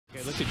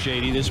I looked at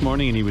JD this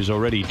morning, and he was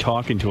already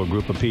talking to a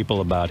group of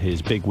people about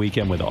his big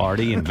weekend with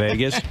Artie in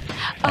Vegas.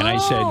 And I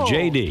said,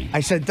 JD.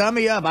 I said,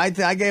 dummy up. I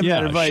gave him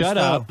that advice. Shut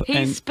up.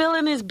 He's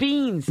spilling his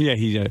beans. Yeah,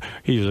 he's there.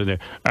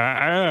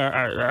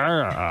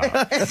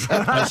 I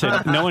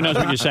said, no one knows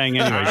what you're saying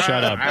anyway.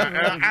 Shut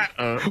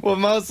up. Well,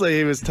 mostly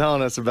he was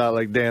telling us about,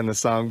 like, Dan the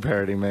Song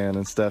Parody Man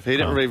and stuff. He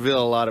didn't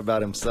reveal a lot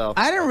about himself.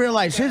 I didn't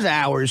realize his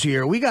hours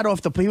here. We got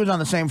off he was on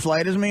the same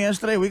flight as me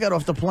yesterday. We got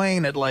off the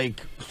plane at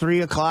like 3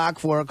 o'clock,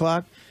 4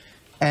 o'clock.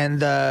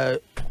 And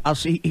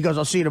he goes,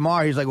 I'll see you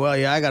tomorrow. He's like, well,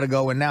 yeah, I got to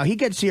go in now. He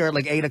gets here at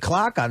like 8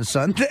 o'clock on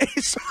Sunday.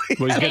 So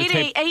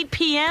 8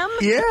 p.m.?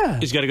 Yeah.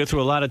 He's got to go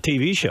through a lot of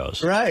TV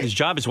shows. Right. His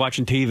job is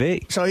watching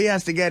TV. So he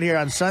has to get here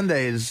on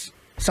Sundays,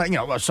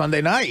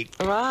 Sunday night.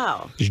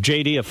 Wow. Is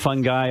JD a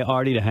fun guy,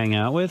 Artie, to hang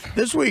out with?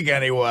 This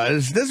weekend he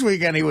was. This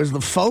weekend he was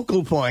the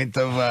focal point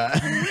of,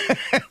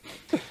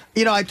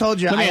 I told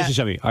you. Let me ask you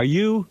something.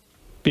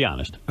 Be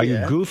honest. Are you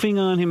goofing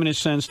on him in a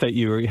sense that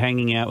you're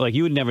hanging out? Like,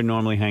 you would never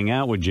normally hang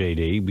out with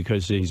JD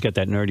because he's got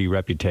that nerdy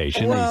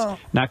reputation. Well,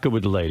 he's not good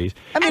with the ladies.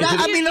 I mean,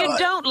 you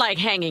don't like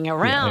hanging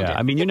around. Yeah.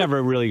 I mean, you're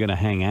never really going to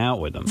hang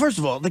out with him. First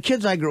of all, the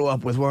kids I grew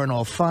up with weren't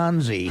all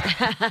Fonzie.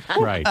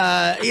 Right.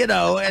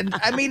 And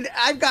I mean,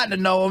 I've gotten to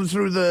know him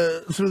through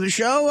the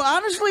show.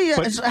 Honestly,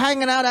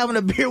 hanging out, having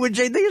a beer with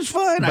JD is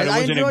fun. But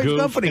I enjoy his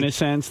company. In a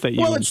sense that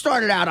you... Well, it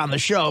started out on the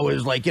show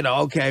as like,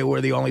 okay, we're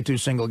the only two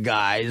single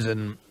guys,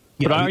 and...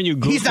 But aren't you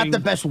goofing? He's not the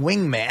best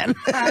wingman.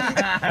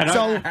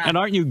 and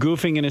aren't you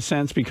goofing in a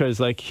sense because,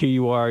 like, here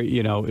you are,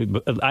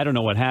 I don't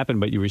know what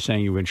happened, but you were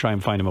saying you would try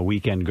and find him a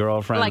weekend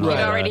girlfriend. Like you'd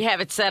already have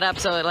it set up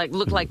so it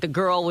looked like the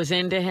girl was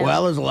into him.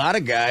 Well, there's a lot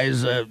of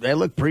guys, they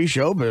look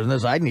pre-show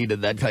business. I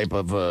needed that type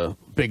of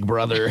big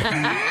brother.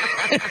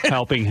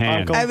 Helping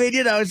hand. Uncle. I mean,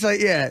 it's like,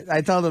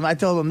 I told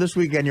him this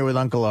weekend you're with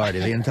Uncle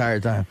Artie the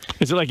entire time.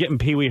 Is it like getting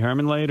Pee Wee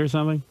Herman laid or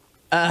something?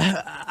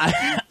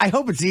 I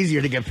hope it's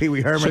easier to get Pee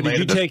Wee Herman. So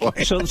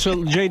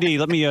JD,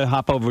 let me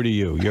hop over to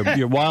you.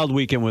 Your wild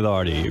weekend with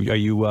Artie. Are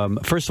you?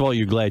 First of all,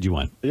 you're glad you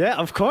went. Yeah,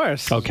 of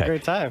course. Okay,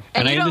 great time.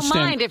 And you don't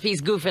mind if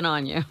he's goofing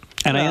on you.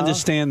 And I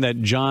understand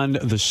that John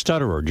the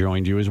Stutterer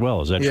joined you as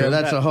well. Is that true? Yeah,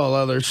 that's a whole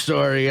other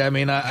story. I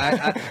mean,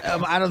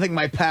 I don't think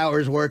my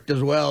powers worked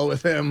as well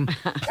with him.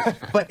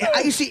 But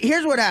you see,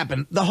 here's what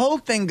happened. The whole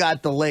thing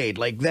got delayed.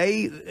 Like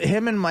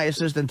him and my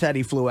assistant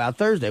Teddy flew out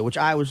Thursday, which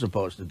I was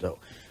supposed to do.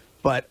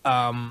 But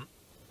a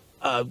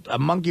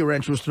monkey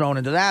wrench was thrown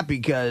into that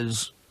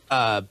because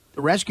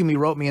Rescue Me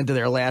wrote me into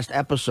their last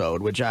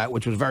episode, which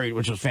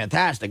was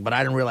fantastic, but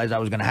I didn't realize that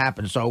was going to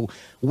happen. So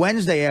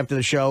Wednesday after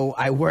the show,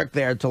 I worked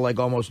there till like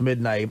almost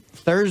midnight.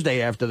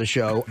 Thursday after the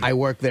show, I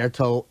worked there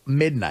till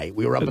midnight.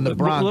 We were up in the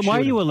Bronx. Why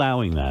are you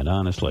allowing that,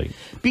 honestly?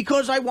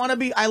 Because I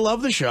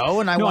love the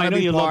show, and I want to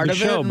be part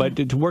of it. I know you love the show,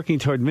 but working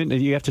toward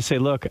midnight, you have to say,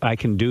 look, I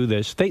can do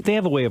this. They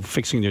have a way of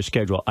fixing their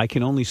schedule. I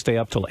can only stay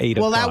up till 8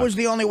 o'clock. Well, that was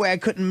the only way I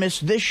couldn't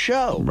miss this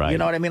show. Right. You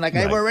know what I mean? Like,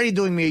 they were already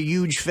doing me a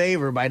huge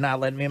favor by not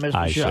letting me miss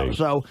the show. See.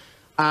 So...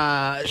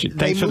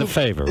 thanks for the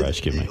favor,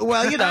 Rescue Me.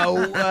 Well,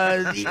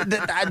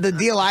 the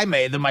deal I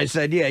made them, I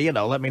said,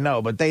 let me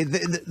know. But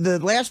the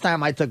last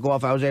time I took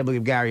off, I was able to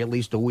give Gary at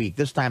least a week.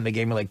 This time they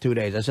gave me like 2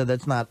 days. I said,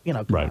 that's not,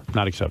 right,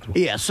 not acceptable.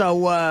 Yeah,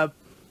 so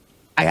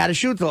I had to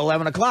shoot till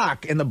 11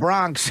 o'clock in the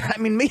Bronx. I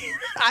mean,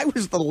 I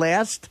was the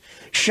last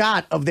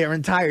shot of their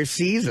entire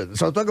season.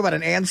 So talk about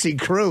an antsy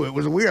crew. It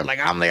was weird. Like,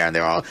 I'm there, and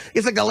they're all,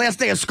 it's like the last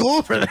day of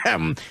school for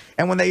them.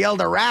 And when they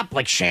yelled a rap,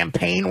 like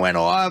champagne went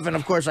off. And,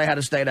 of course, I had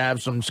to stay to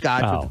have some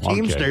scotch with the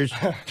Teamsters.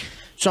 Okay.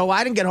 So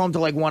I didn't get home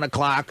till like 1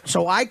 o'clock.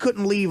 So I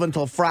couldn't leave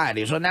until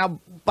Friday. So now,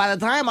 by the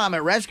time I'm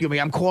at Rescue Me,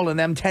 I'm calling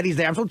them. Teddy's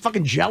there. I'm so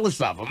fucking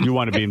jealous of them. You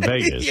want to be in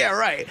Vegas. Yeah,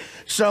 right.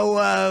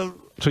 So...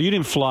 So you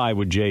didn't fly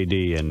with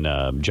JD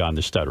and John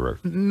the Stutterer?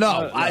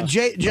 No.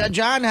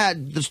 John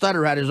the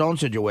Stutterer had his own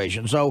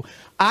situation. So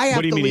I have to leave.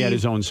 What do you mean he had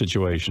his own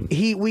situation?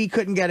 We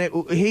couldn't get it.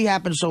 He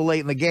happened so late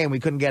in the game, we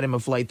couldn't get him a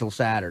flight till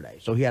Saturday.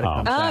 So he had to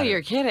come Saturday. Oh,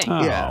 you're kidding.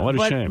 Oh, yeah, what a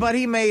shame. But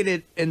he made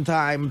it in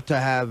time to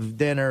have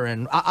dinner,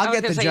 and I'll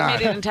get to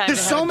John. There's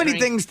so many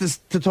things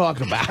to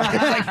talk about.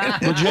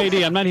 Well,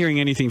 JD, I'm not hearing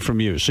anything from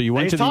you. So you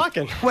went to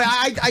talking. Well,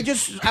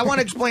 I want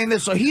to explain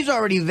this. So he's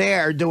already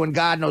there doing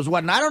God knows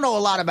what, and I don't know a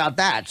lot about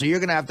that. So you're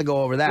going to have to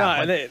go over that. No,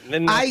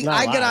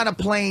 I get on a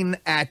plane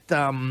at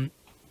 2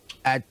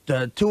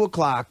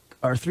 o'clock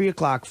or 3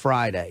 o'clock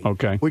Friday.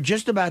 Okay. We're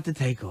just about to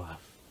take off,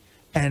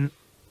 and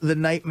the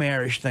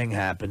nightmarish thing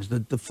happens.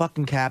 The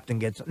fucking captain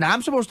gets... Now,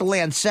 I'm supposed to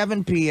land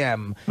 7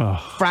 p.m.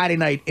 Friday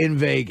night in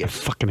Vegas.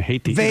 I fucking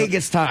hate these.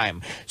 Vegas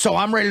time. So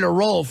I'm ready to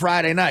roll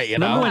Friday night,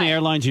 Remember when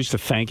airlines used to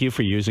thank you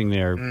for using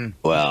their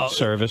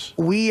service?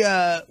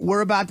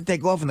 We're about to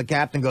take off, and the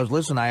captain goes,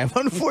 listen, I have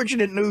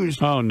unfortunate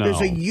news. Oh, no.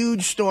 There's a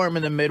huge storm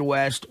in the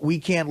Midwest. We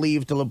can't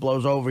leave till it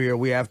blows over here.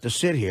 We have to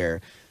sit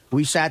here.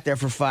 We sat there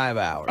for 5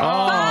 hours. 5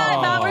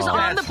 hours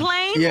on the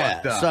plane? plane?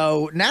 Yeah.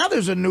 So now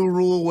there's a new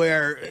rule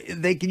where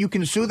you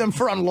can sue them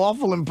for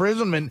unlawful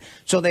imprisonment.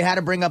 So they had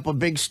to bring up a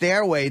big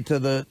stairway to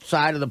the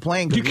side of the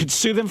plane. You could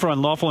sue them for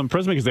unlawful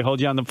imprisonment because they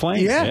hold you on the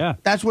plane. Yeah.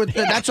 That's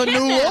a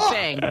new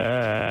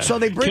law. So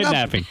they bring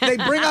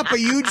up a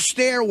huge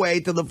stairway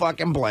to the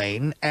fucking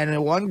plane,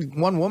 and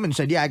one woman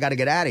said, "Yeah, I got to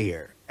get out of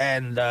here."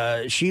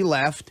 And she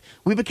left.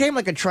 We became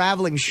like a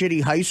traveling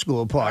shitty high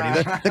school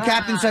party. The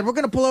captain said, "We're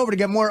going to pull over to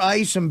get more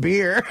ice and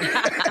beer."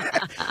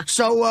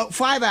 So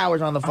 5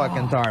 hours on the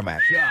fucking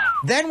tarmac. God.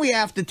 Then we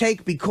have to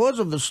take, because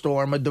of the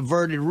storm, a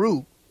diverted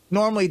route.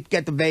 Normally,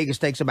 get to Vegas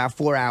takes about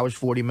 4 hours,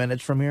 40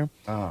 minutes from here.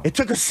 Oh. It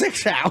took us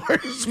 6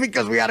 hours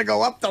because we had to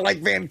go up to like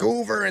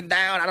Vancouver and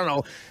down. I don't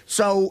know.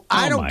 So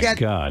I don't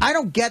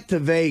get to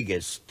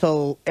Vegas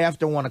till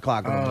after 1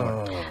 o'clock in the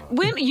morning.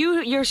 When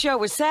your show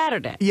was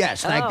Saturday?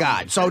 Yes, thank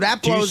God. So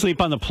that blows. Do you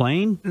sleep on the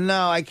plane?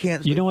 No, I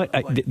can't. You know what?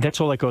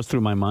 That's all that goes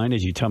through my mind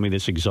as you tell me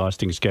this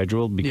exhausting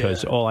schedule,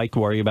 because all I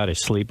worry about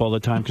is sleep all the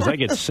time, because I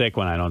get sick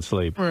when I don't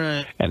sleep.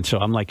 Right. And so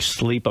I'm like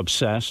sleep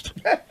obsessed.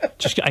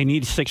 I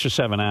need 6 or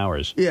 7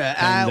 hours. Yeah.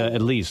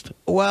 At least.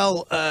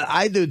 Well,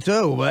 I do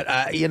too, but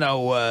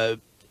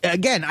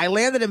again, I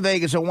landed in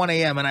Vegas at 1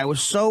 a.m. and I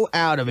was so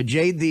out of it.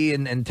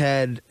 JD and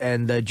Ted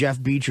and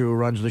Jeff Beecher, who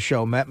runs the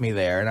show, met me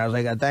there, and I was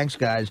like, "Thanks,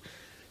 guys."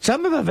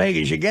 Something about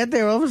Vegas, you get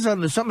there, all of a sudden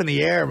there's something in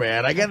the air,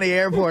 man. I get in the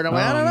airport, and I'm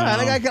like, I don't know,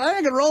 I think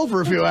I can roll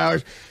for a few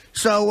hours.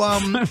 So,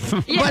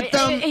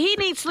 he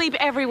needs sleep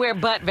everywhere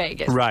but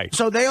Vegas. Right.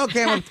 So they all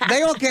came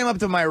up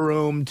to my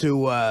room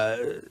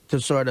to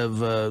sort of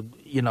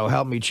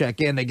help me check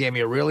in. They gave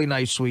me a really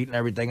nice suite and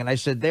everything. And I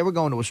said they were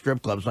going to a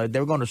strip club, so they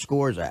were going to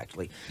Scores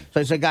actually.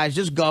 So I said, guys,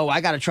 just go. I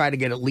got to try to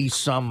get at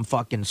least some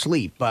fucking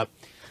sleep.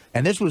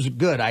 And this was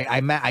good. I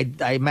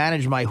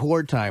managed my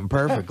whore time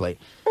perfectly.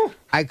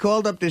 I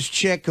called up this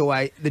chick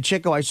the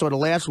chick who I saw the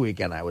last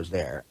weekend I was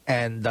there,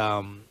 and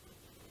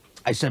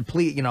I said,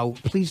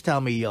 please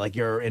tell me like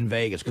you're in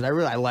Vegas, because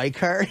I like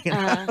her. You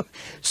know?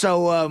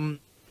 So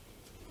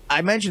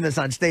I mentioned this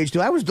on stage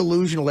too. I was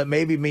delusional that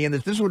maybe me and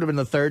this would have been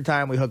the third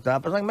time we hooked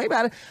up. I was like, maybe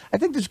I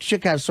think this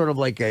chick has sort of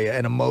like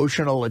an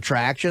emotional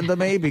attraction to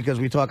me because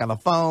we talk on the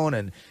phone.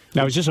 And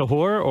now, is this a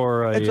whore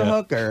or it's a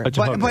hooker?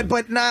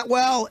 But not,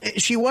 well,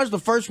 she was the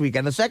first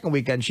weekend. The second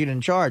weekend, she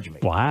didn't charge me.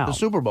 Wow. The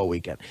Super Bowl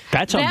weekend.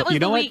 That was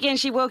the weekend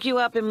she woke you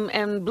up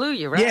and blew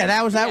you, right? Yeah,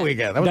 that was that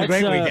weekend. That was a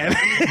great weekend.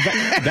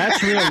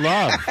 That's real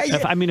love.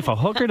 If a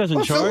hooker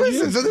doesn't charge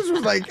you. So this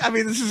was like,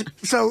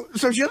 so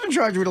she doesn't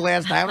charge me the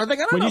last time. I was like,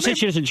 I don't know. When you said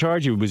she doesn't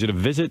charge you, was it a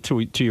visit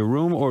to your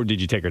room, or did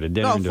you take her to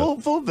dinner? No,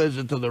 full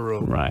visit to the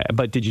room. Right.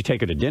 But did you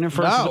take her to dinner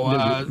first?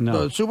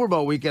 No. The Super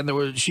Bowl weekend,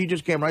 she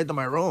just came right to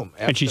my room.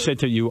 And she said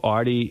to you,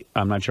 "Artie,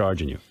 I'm not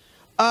charging you."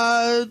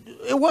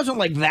 It wasn't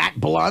like that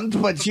blunt,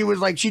 but she was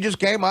like, she just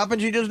came up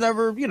and she just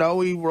never,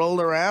 we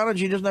rolled around and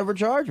she just never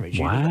charged me.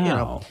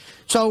 Wow.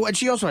 So, and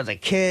she also has a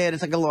kid.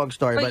 It's like a long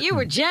story. But you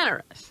were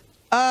generous.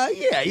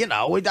 Yeah, you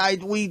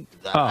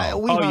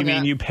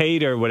mean you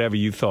paid her whatever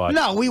you thought?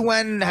 No, we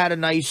went and had a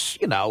nice,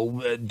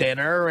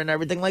 dinner and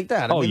everything like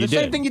that. The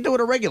same thing you do with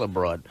a regular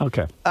broad.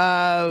 Okay.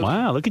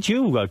 Wow, look at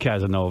you,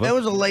 Casanova. It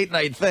was a late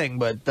night thing,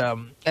 but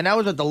and that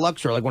was at the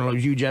Luxor, like one of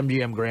those huge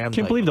MGM Grand.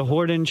 Can't believe the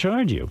whore didn't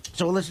charge you.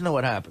 So listen to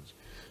what happens.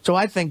 So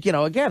I think,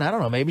 again, I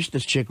don't know, maybe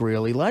this chick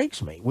really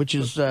likes me, which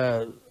is.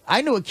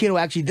 I knew a kid who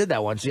actually did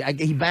that once.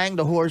 He banged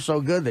a whore so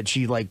good that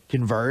she like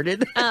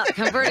converted.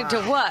 Converted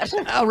to what?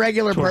 A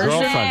regular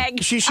person.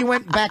 She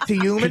went back to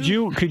human.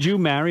 Could you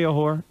marry a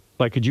whore?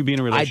 Like, could you be in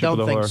a relationship with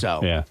a whore? I don't think so.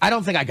 Yeah. I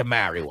don't think I could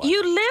marry one.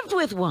 You lived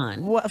with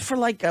one. For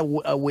like a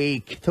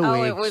week,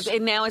 2 weeks.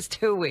 And now it's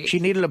 2 weeks. She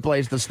needed a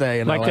place to stay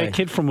in LA. that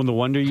kid from the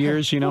Wonder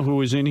Years, who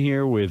was in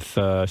here with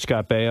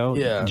Scott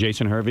Baio,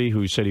 Jason Hervey,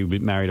 who said he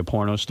married a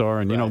porno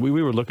star. And, we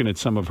were looking at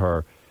some of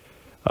her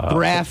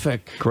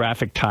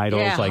graphic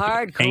titles, like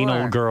hardcore.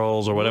 Anal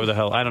Girls or whatever the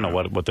hell. I don't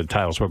know what the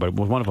titles were, but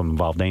one of them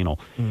involved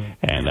anal.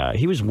 And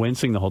he was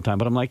wincing the whole time.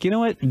 But I'm like, you know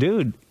what,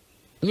 dude?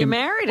 You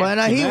married her.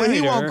 Well, he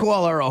won't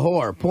call her a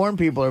whore. Porn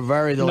people are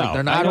very they're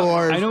not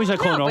whores. I know he's not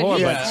calling her a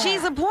whore, but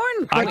she's a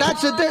porn. But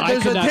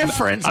there's a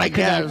difference, I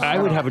guess. I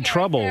would have a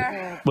trouble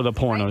with a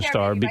porno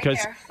star because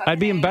I'd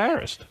be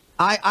embarrassed.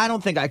 I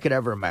don't think I could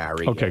ever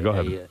marry. Okay, go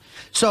ahead.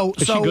 So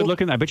is she good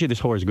looking? I bet you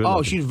this whore is good looking.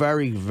 Oh, she's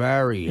very,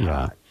 very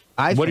hot.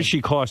 What does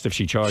she cost if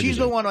she charges? She's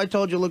the one I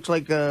told you looks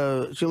like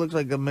a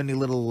mini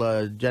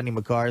little Jenny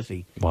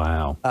McCarthy.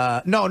 Wow.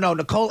 No,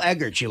 Nicole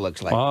Eggert. She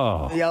looks like.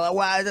 Oh.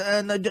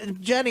 Yeah,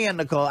 Jenny and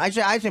Nicole. I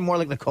say more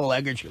like Nicole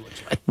Eggert. She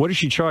looks like. What does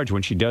she charge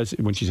when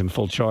she's in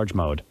full charge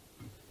mode?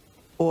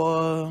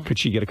 Could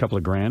she get a couple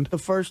of grand? The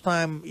first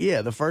time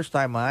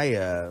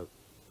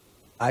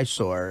I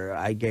saw her,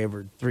 I gave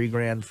her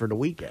 $3,000 for the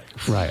weekend.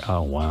 Right.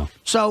 Oh, wow.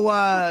 So,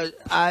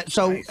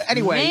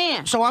 anyway,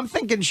 Man. so I'm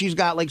thinking she's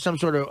got like some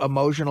sort of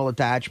emotional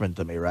attachment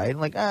to me, right?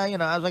 Like, I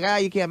was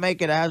like, you can't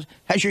make it.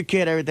 How's your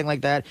kid? Everything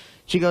like that.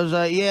 She goes,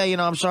 yeah,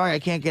 I'm sorry, I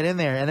can't get in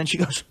there. And then she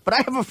goes, but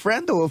I have a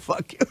friend who will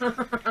fuck you.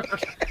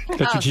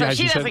 So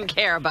she doesn't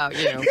care about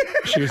you.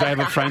 She goes, I have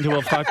a friend who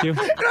will fuck you. And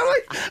I'm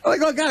like,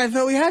 oh God, I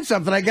thought we had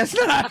something. I guess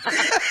not.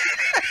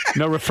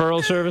 No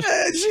referral service?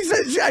 She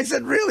said, I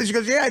said, really? She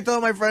goes, yeah, I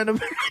told my friend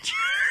about you.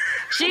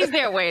 She's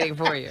there waiting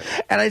for you.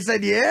 And I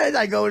said, yeah.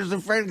 I go, is the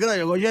friend good? I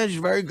go, yeah, she's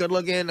very good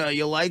looking.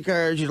 You like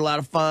her. She's a lot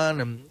of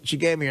fun. And she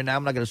gave me her name.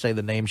 I'm not going to say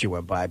the name she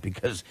went by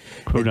because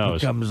Who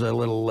knows? Becomes a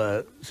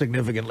little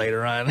significant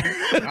later on.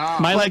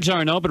 My legs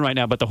aren't open right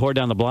now, but the whore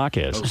down the block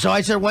is. So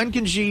I said, when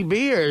can she be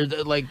here?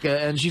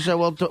 And she said,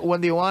 well,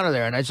 when do you want her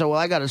there? And I said, well,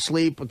 I got to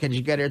sleep. Can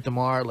she get here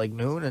tomorrow at like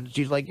noon? And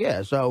she's like,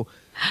 yeah. So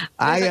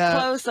There's a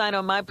close sign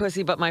on my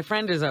pussy, but my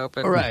friend is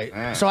open.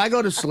 Right. So I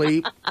go to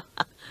sleep.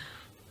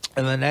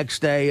 And the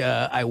next day,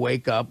 I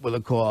wake up with a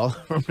call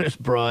from this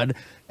broad,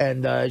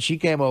 and she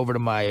came over to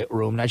my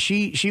room. Now,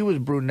 she was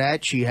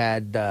brunette. She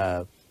had,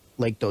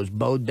 like, those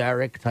Bo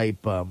Derek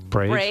type...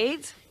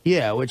 braids?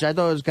 Yeah, which I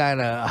thought was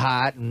kind of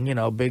hot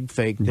and, big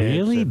fake tits.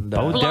 Really? And,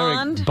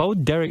 Bo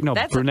Derek, no,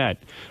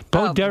 brunette.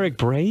 Bo Derek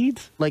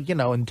braids? Like,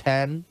 in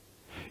 10.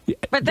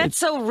 But that's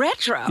so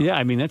retro. Yeah,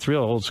 I mean, that's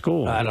real old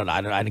school. I don't know.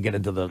 I didn't get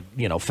into the,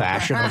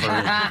 fashion of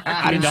her.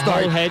 I didn't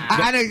start.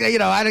 I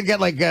didn't get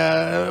like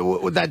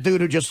with that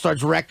dude who just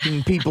starts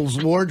wrecking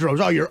people's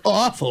wardrobes. Oh, you're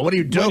awful. What are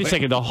you doing? Wait a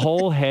second. The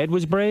whole head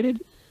was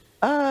braided?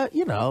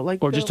 Like.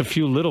 Or just a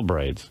few little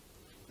braids?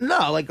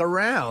 No, like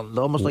around,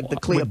 almost like the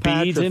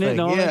Cleopatra with beads in it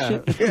and all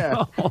that shit?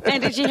 Yeah.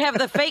 And did she have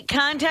the fake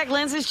contact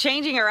lenses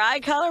changing her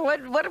eye color?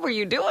 What were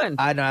you doing?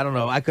 I don't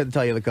know. I couldn't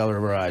tell you the color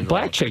of her eyes.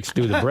 Black chicks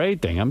do the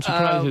braid thing. I'm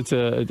surprised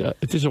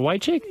it's a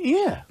white chick?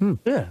 Yeah.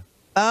 Yeah.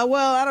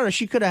 Well, I don't know.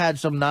 She could have had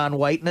some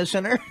non-whiteness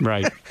in her.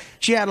 Right.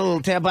 She had a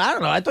little tan, but I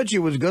don't know. I thought she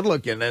was good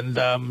looking,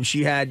 and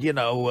she had,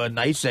 a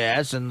nice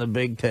ass and the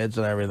big tits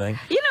and everything.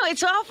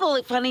 It's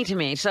awful funny to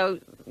me. So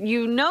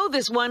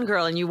this one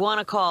girl and you want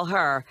to call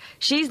her.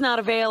 She's not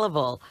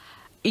available.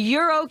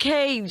 You're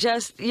okay,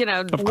 just,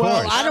 Of course.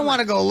 Well, I don't want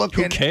to go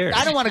looking. Who cares?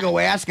 I don't want to go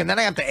asking. Then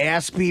I have to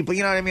ask people,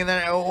 you know what I mean?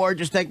 Or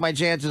just take my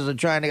chances of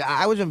trying to.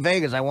 I was in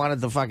Vegas. I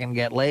wanted to fucking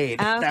get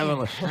laid. Okay.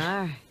 All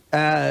right.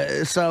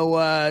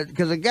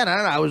 Because again, I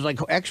don't know, I was like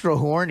extra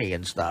horny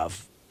and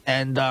stuff.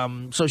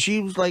 And so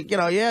she was like,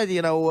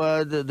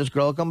 this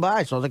girl will come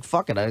by. So I was like,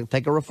 fuck it, I'll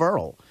take a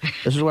referral.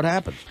 This is what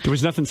happened. There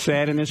was nothing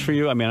sad in this for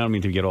you? I mean, I don't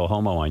mean to get all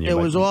homo on you. It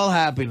was all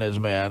happiness,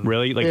 man.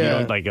 Really? Like, yeah. you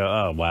don't like,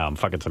 oh, wow, I'm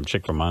fucking some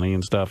chick for money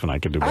and stuff, and I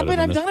could do better than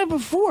I've this. done it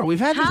before. We've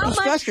had this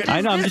discussion.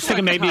 I know, I'm just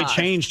thinking maybe it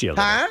changed you.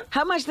 Huh?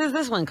 How much does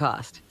this one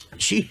cost?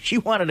 She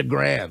wanted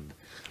 $1,000.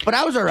 But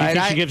I was all right. Do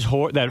you think she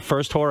gives that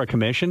first whore a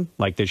commission?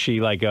 Like, does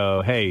she like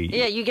go, hey?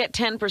 Yeah, you get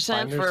 10%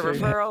 for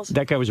referrals.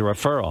 That guy was a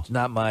referral. It's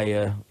not my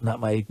You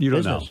don't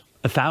business. know.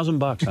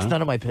 $1,000, It's huh?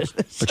 none of my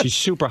business. But she's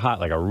super hot,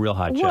 like a real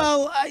hot chick.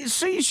 Well,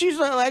 she's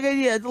like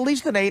at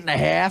least an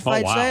 8.5. Oh,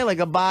 I'd wow. say, like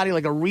a body,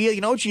 like a real.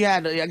 You know what she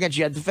had? Again,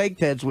 she had the fake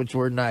tits, which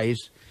were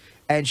nice,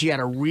 and she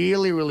had a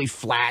really, really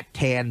flat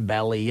tan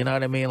belly. You know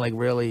what I mean? Like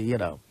really,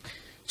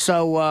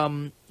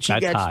 So she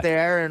That's gets hot.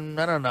 there,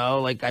 and I don't know.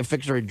 Like I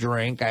fixed her a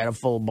drink. I had a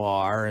full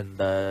bar,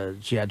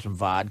 and she had some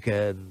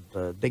vodka,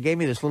 and they gave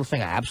me this little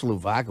thing of Absolute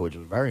vodka, which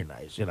was very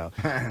nice,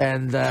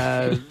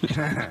 and.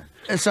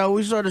 So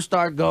we sort of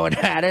start going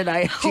at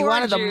it. She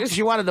wanted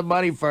the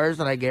money first,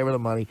 and I gave her the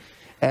money,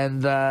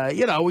 and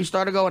we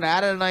started going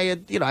at it, and I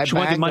she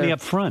wanted the money her.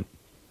 up front.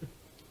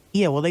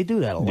 Yeah, well, they do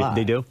that a lot.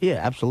 They do?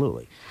 Yeah,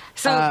 absolutely.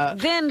 So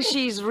then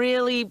she's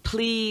really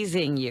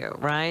pleasing you,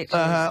 right?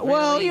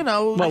 Well,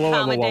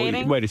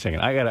 accommodating. Wait a second.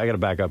 I got to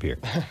back up here.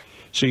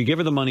 So you give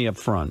her the money up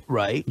front,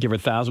 right? Give her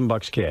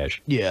 $1,000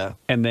 cash, yeah,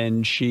 and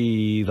then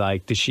she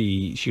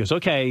she goes,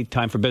 okay,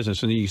 time for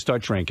business, and then you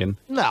start drinking.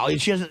 No,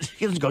 she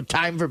doesn't go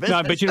time for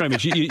business. No, but you know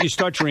what I mean. You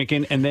start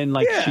drinking, and then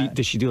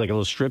does she do like a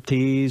little strip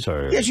tease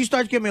or? Yeah, she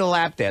starts giving me a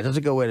lap dance. That's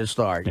a good way to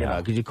start,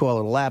 because you call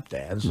it a lap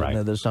dance, right? And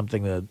then there's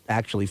something to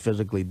actually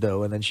physically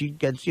do, and then she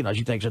gets, she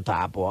takes her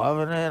top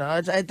off,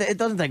 and it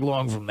doesn't take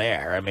long from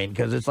there. I mean,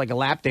 because it's like a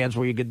lap dance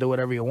where you can do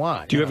whatever you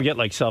want. Do you ever get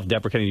like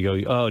self-deprecating?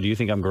 You go, oh, do you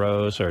think I'm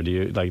gross, or do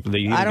you like?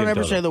 I don't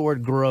ever say the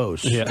word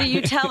gross. Yeah. Do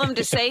you tell them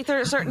to say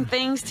certain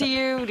things to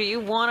you? Do you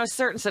want a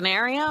certain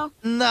scenario?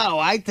 No,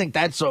 I think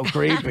that's so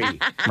creepy.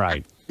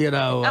 Right. You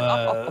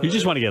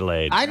just want to get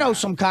laid. I know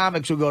some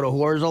comics who go to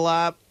whores a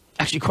lot.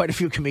 Actually, quite a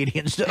few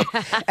comedians do.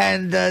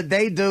 And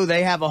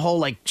they have a whole,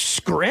 like,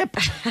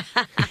 script.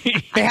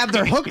 They have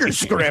their hooker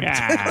script.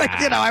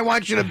 Like, I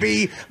want you to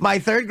be my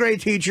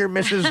third-grade teacher,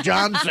 Mrs.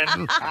 Johnson.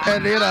 And,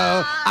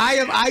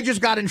 I just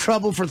got in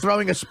trouble for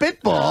throwing a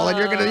spitball, and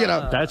you're going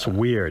to, That's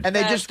weird. And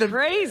they That's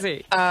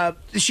crazy.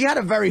 She had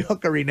a very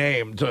hookery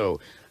name, too.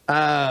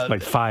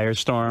 Like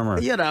Firestorm or...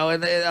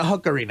 and a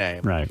hookery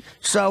name. Right.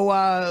 So,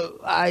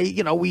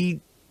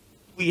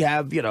 we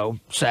have,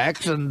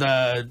 sex,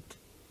 and...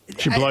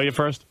 She blow you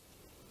first?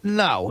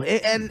 No,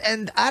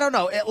 and I don't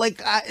know.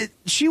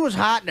 She was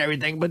hot and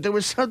everything, but there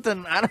was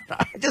something I don't know.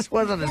 I just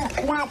wasn't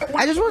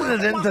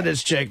as into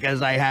this chick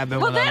as I have been.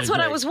 Well, with that's other what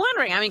I chicks. was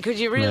wondering. I mean, could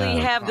you really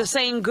have the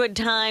same good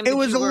time that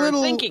you were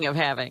thinking of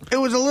having? It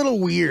was a little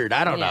weird.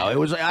 I don't know. It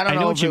was. I don't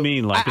know what you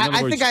mean. Like, in other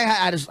words, I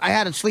think I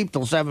had to sleep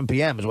till 7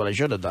 p.m. is what I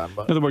should have done.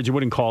 But. In other words, you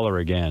wouldn't call her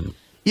again.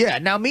 Yeah.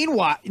 Now,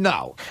 meanwhile,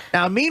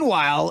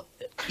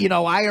 you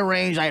know, I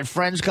had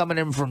friends coming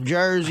in from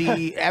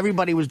Jersey.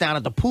 Everybody was down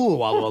at the pool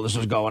while all this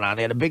was going on.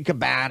 They had a big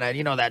cabana. And,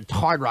 you know, that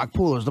Hard Rock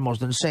pool is the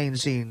most insane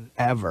scene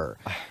ever.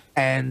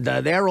 And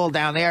they're all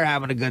down there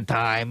having a good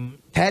time.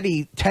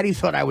 Teddy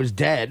thought I was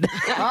dead.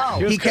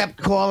 Oh. He kept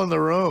calling the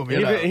room. He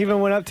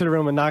even went up to the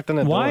room and knocked on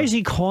the door. Why is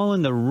he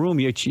calling the room?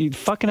 You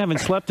fucking haven't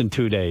slept in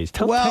 2 days.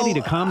 Tell Teddy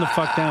to calm the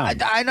fuck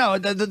down. I know.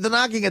 The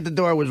knocking at the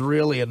door was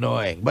really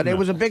annoying. But it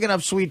was a big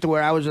enough suite to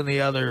where I was in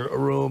the other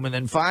room. And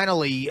then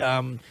finally,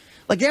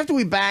 like after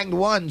we banged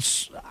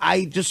once,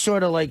 we just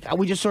sort of lay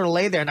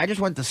there and I just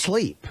went to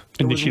sleep.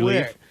 And did she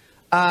leave?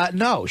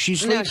 No, she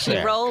sleeps she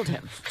rolled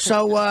him.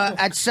 So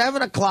at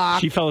 7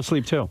 o'clock... She fell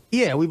asleep, too.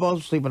 Yeah, we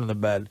both sleeping in the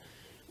bed,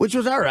 which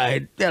was all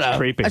right. You know,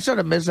 creepy. I sort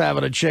of miss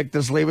having a chick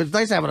to sleep. It's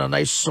nice having a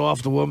nice,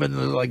 soft woman to,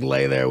 like,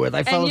 lay there with.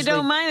 And you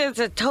don't mind it's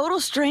a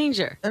total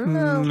stranger. I don't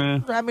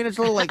know. I mean, it's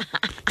a little like...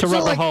 to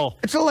rub a hole.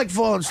 It's a little like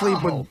falling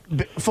asleep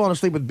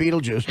with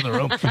Beetlejuice in the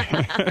room.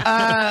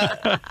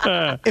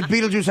 If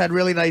Beetlejuice had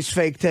really nice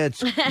fake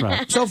tits.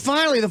 Right. So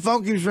finally, the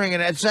phone keeps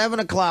ringing at 7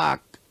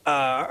 o'clock.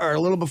 Or a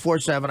little before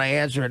 7, I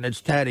answer, and it's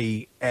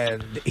Teddy,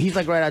 and he's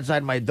like right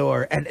outside my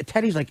door, and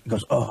Teddy's like, he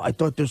goes, "Oh, I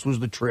thought this was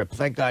the trip.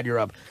 Thank God you're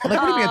up." I'm like,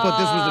 "What do you mean I thought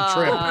this was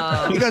the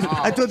trip?" He goes,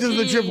 "I thought this was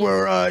the trip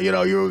where, you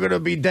know, you were going to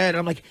be dead." And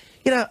I'm like,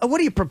 you know, what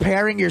are you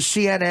preparing your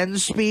CNN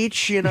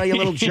speech? You know, you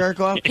little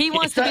jerk off. He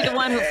wants to be the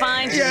one who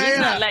finds you. He's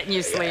not letting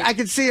you sleep. I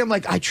can see him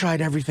like, I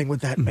tried everything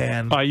with that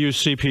man. I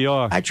use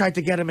CPR. I tried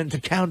to get him into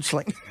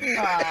counseling.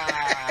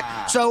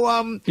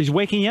 So he's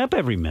waking you up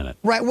every minute.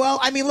 Right. Well,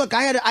 I mean, look,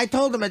 I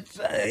told him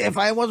if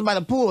I wasn't by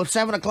the pool at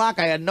 7 o'clock,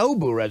 I had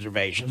Nobu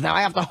reservations. Now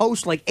I have to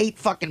host like 8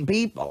 fucking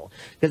people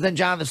because then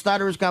John the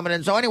Stutter is coming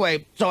in. So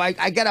anyway,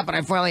 I get up and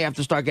I finally have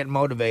to start getting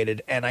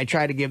motivated, and I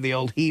try to give the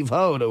old heave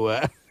ho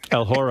to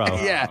El Horo.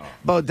 Yeah,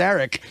 Bo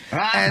Derek.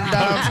 And,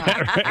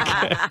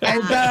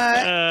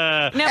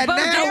 now, Bo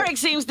Derek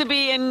seems to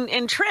be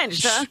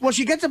entrenched, huh? Well,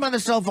 she gets him on the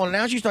cell phone, and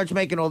now she starts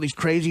making all these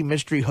crazy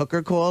mystery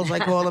hooker calls, I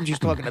call them. She's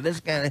talking to this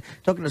guy,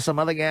 talking to some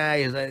other guy.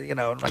 You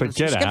know, she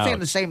kept saying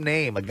the same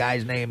name, a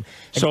guy's name.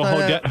 So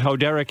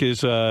Hoderick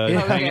is...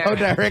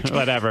 Hoderick.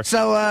 Whatever.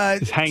 So...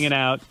 he's hanging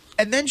out.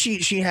 And then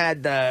she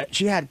had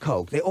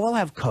Coke. They all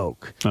have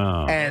Coke.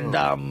 Oh.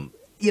 And...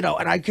 you know,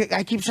 and I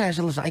keep saying, I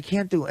said, listen, I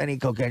can't do any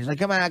cocaine. She's like,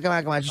 come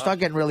on. She started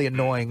getting really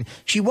annoying.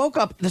 She woke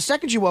up, the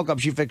second she woke up,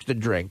 she fixed a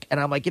drink. And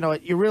I'm like, you know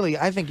what,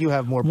 I think you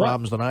have more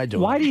problems than I do.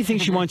 Why do you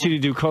think she wants you to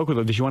do coke with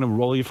her? Does she want to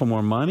roll you for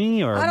more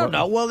money? Or I don't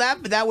know. Well,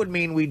 that would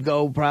mean we'd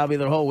go probably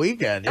the whole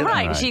weekend. You know?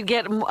 Right. She'd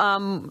get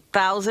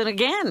 1,000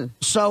 again.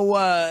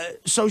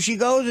 So she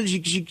goes and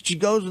she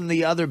goes in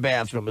the other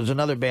bathroom. There's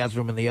another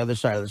bathroom in the other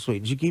side of the suite.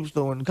 And she keeps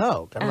doing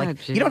coke. And I'm like,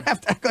 geez. you don't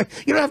have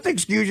to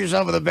excuse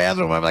yourself in the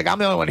bathroom. I'm like, I'm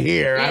the only one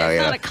here.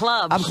 It's not a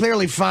club. I'm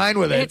clearly fine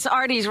with it. It's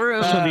Artie's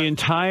room. So the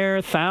entire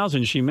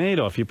 1,000 she made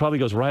off you probably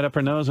goes right up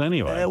her nose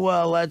anyway.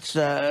 Well,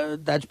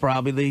 that's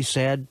probably the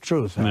sad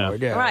truth,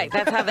 Howard. Yeah. Right.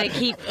 That's how they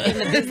keep in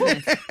the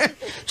business.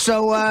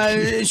 So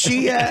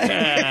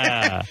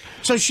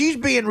so she's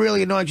being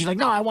really annoying. She's like,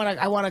 no, I want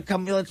to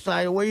come. Let's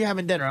where are you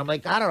having dinner? I'm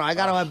like, I don't know. I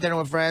got to have dinner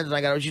with friends.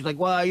 She's like,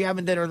 well, are you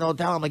having dinner in the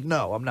hotel? I'm like,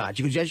 no, I'm not.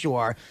 She goes, yes, you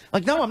are. I'm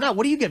like, no, I'm not.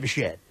 What do you give a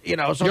shit? You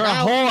know. So you're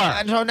now, a whore.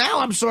 And so now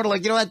I'm sort of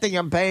like, you know that thing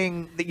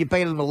that you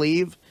paid them to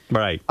leave.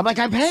 Right. I'm like,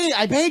 I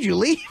paid you,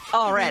 leave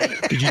Already.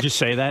 Did you just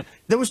say that?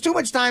 There was too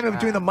much time in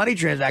between the money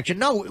transaction.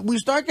 No, we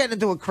start getting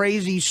into a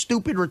crazy,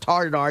 stupid,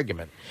 retarded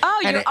argument.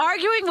 Oh, you're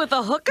arguing with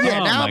a hooker?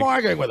 Yeah, now I'm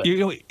arguing with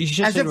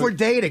her. As if we're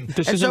dating.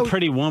 This isn't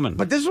Pretty Woman.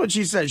 But this is what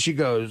she says. She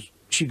goes,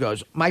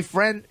 my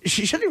friend,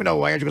 she shouldn't even know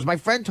who I am. She goes, my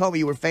friend told me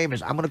you were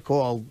famous. I'm going to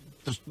call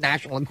the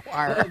National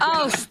Enquirer.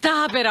 Oh,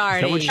 stop it,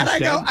 Artie. And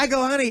I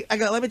go, honey,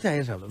 let me tell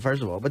you something,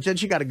 first of all. But then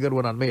she got a good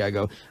one on me. I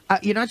go,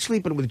 you're not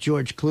sleeping with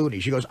George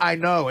Clooney. She goes, I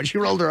know. And she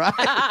rolled her eyes.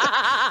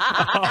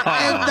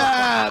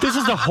 And, this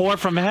is the whore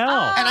from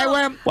hell. And I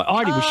went, what,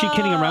 Artie, was she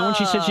kidding around when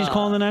she said she's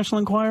calling the National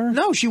Enquirer?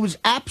 No, she was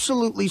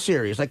absolutely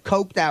serious. Like,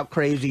 coked out,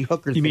 crazy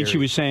hooker You mean theory. she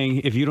was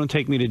saying, if you don't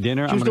take me to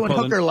dinner, She was doing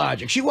hooker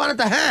logic. She wanted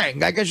to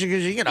hang. I guess she,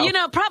 you know. You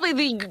know, probably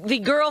the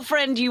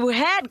girlfriend you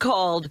had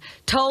called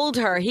told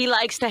her he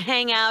likes to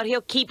hang out. He'll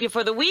keep you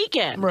for the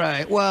weekend.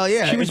 Right. Well,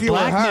 yeah. She was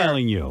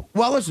blackmailing you.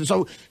 Well, listen.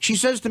 So she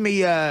says to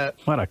me,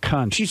 what a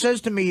cunt. She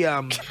says to me, you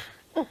know,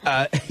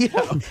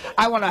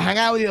 I want to hang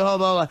out with you, blah,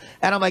 blah, blah.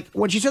 And I'm like,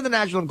 when she said the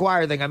National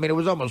Enquirer thing, I mean, it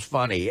was almost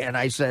funny. And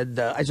I said,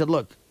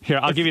 look. Here,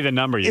 I'll give you the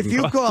number. If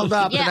you called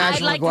up the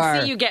National Enquirer.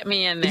 To see you get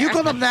me in there. If you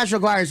called up the National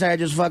Enquirer and say I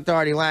just fucked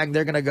Artie Lang,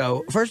 they're going to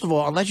go, first of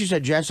all, unless you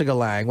said Jessica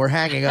Lang, we're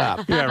hanging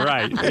up. Yeah,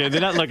 right. Yeah, they're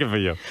not looking for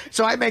you.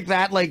 So I make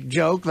that, like,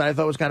 joke that I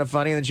thought was kind of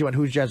funny. And then she went,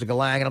 who's Jessica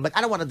Lang? And I'm like,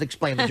 I don't want to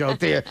explain the joke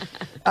to you.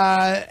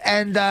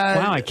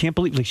 Wow, I can't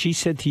believe, like, she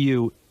said to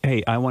you,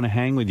 hey, I want to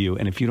hang with you,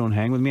 and if you don't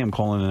hang with me, I'm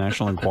calling the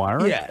National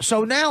Enquirer? Yeah.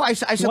 So now I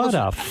said, What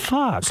listen, the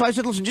fuck? So I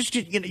said, listen, you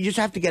just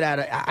have to get out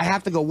of. I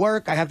have to go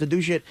work. I have to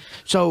do shit.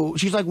 So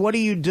she's like, what do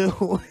you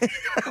do?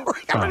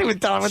 I'm not even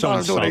telling her.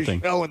 I'm doing a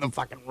show in the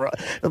fucking.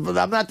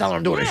 I'm not telling her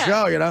I'm doing a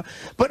show, you know.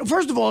 But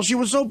first of all, she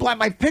was so blind.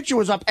 My picture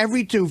was up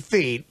every 2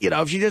 feet. You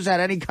know, if she just had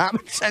any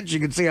common sense, you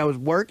could see I was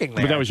working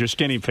there. But that was your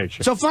skinny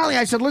picture. So finally,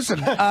 I said, listen,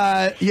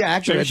 yeah,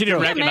 actually, Maybe she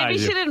didn't recognize maybe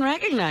you. she didn't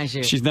recognize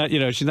you. She's not,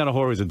 she's not a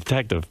whore. She's a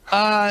detective.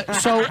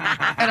 So,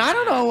 and I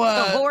don't know.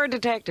 The horror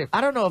detective.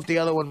 I don't know if the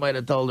other one might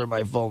have told her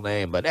my full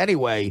name, but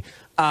anyway,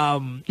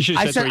 You should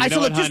have I said, to her, said, "You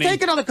know look, what, just honey?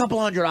 take another couple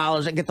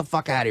 $100 and get the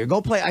fuck out of here.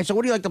 Go play. I said,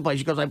 what do you like to play?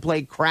 She goes, I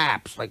play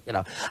craps. Like, you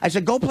know, I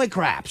said, go play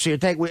craps. So you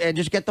take and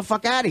just get the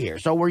fuck out of here.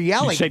 So we're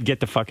yelling. You said, get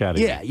the fuck out of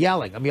here. Yeah,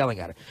 yelling. I'm yelling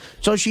at her.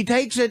 So she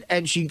takes it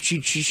and she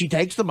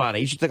takes the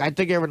money. She's like, I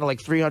think everyone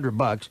like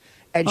 $300.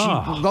 And she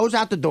goes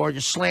out the door,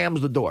 just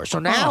slams the door. So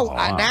now,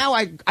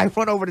 I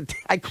run over to.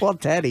 I called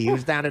Teddy. He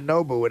was down in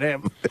Nobu with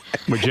him,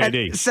 With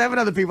JD. And 7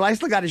 other people. I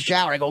still got a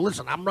shower. I go,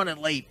 listen, I'm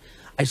running late.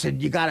 I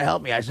said, you got to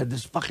help me. I said,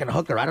 this fucking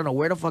hooker, I don't know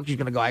where the fuck she's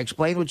going to go. I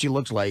explained what she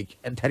looks like.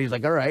 And Teddy's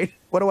like, all right,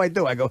 what do I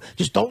do? I go,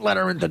 just don't let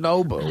her into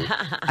Nobu.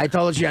 I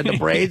told her she had the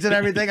braids and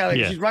everything. I like,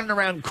 she's running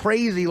around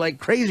crazy, like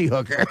crazy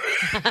hooker.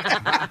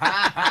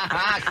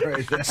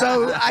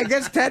 So I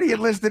guess Teddy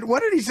enlisted,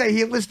 what did he say?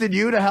 He enlisted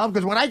you to help?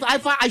 Because when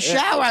I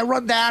shower, I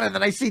run down and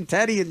then I see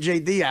Teddy and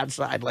JD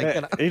outside. Like,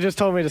 you know. He just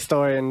told me the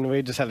story and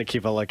we just had to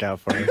keep a lookout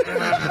for him.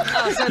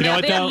 So You know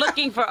what, they're though?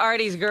 looking for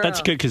Artie's girl.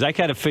 That's good, because I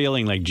got a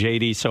feeling like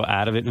JD's so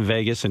out of it in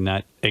Vegas and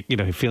not,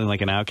 feeling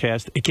like an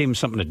outcast. It gave him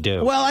something to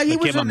do. Well, he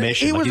gave him a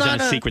mission. he Like was he's on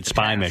on a a secret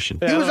spy mission.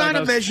 He was on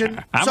a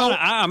mission.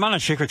 I'm on a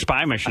secret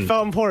spy mission. I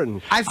felt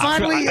important. I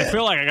finally. I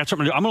feel like I got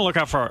something to do. I'm going to look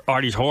out for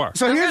Artie's whore.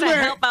 So I'm here's going to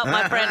where help out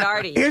my friend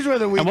Artie. Here's where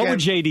the weekend. And what would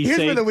JD here's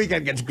say? where the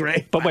weekend gets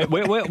great. But wait,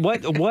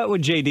 what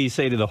would JD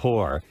say to the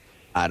whore?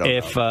 I don't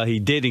if he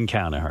did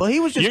encounter her. Well,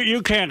 he was just.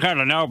 You can't go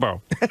to Nobu.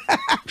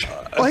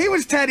 Well, he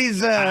was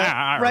Teddy's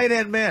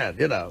right-hand man,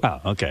 you know.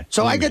 Oh, okay.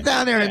 So I get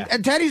down there,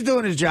 and Teddy's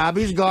doing his job.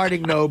 He's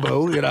guarding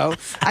Nobu, you know.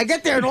 I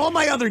get there, and all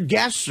my other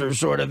guests are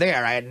sort of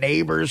there. I had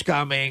neighbors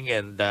coming,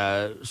 and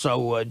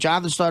so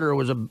John the Stutterer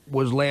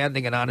was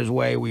landing and on his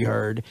way, we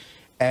heard.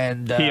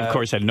 And he, of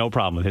course, had no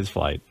problem with his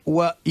flight.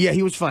 Well, yeah,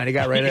 he was fine. He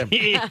got right in.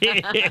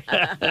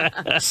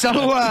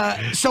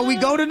 So we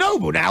go to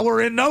Nobu. Now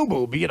we're in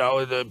Nobu. You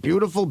know, the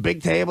beautiful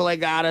big table they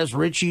got us.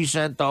 Richie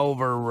sent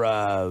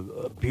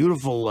over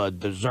beautiful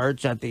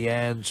desserts at the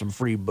end, some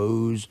free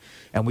booze,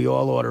 and we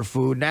all order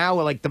food. Now,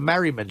 like, the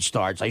merriment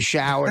starts. I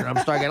showered, and I'm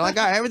starting like,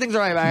 all right, everything's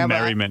all right.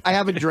 Merriment. I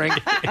have a drink.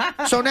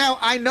 So now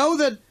I know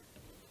that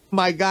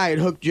my guy had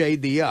hooked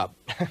JD up.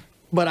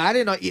 But I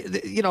didn't know,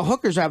 you know,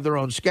 hookers have their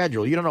own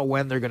schedule. You don't know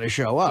when they're going to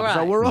show up. Right.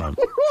 So we're all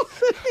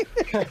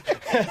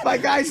my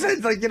guy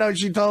said, like, you know,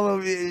 she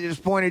told him, he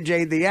just pointed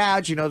JD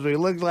out. She knows what he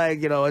looks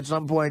like. You know, at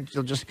some point,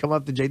 she'll just come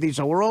up to JD.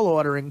 So we're all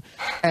ordering.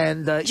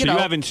 And, you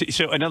know.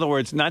 So, in other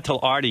words, not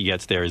till Artie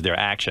gets there is there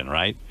action,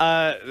 right?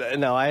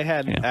 No, I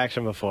had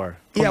action before.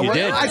 Yeah, you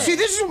did? I see,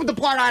 this is the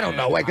part I don't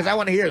know, because I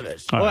want to hear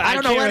this. Well, I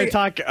don't know can't really any.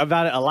 talk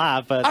about it a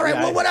lot, but All right,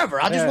 well,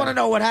 whatever. I just want to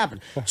know what happened.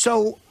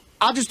 So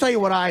I'll just tell you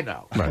what I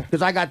know,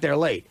 because I got there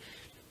late.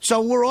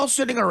 So we're all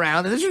sitting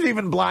around, and this is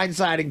even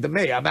blindsiding to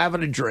me. I'm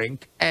having a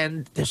drink,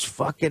 and this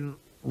fucking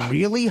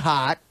really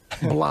hot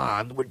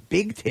blonde with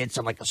big tits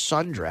and like a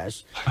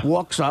sundress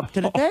walks up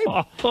to the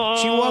table.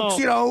 She walks,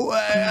 you know,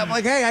 I'm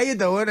like, hey, how you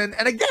doing? And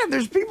again,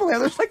 there's people there.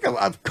 There's like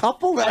a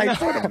couple that I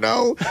sort of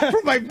know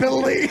from my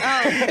building.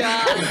 Oh,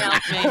 God,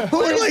 help me. Who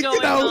What are is like, going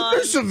you know, on?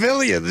 they're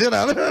civilians, you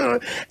know.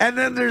 And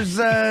then there's,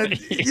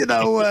 you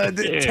know,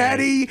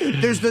 Teddy.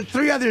 There's the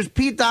 3 others,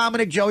 Pete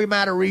Dominic, Joey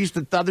Matarese,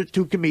 the other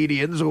 2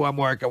 comedians who I'm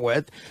working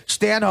with.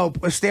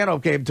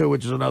 Stanhope came too,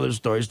 which is another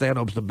story.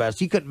 Stanhope's the best.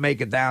 He couldn't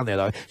make it down there,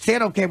 though.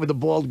 Stanhope came with a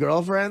bald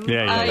girlfriend.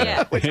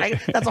 Yeah. Which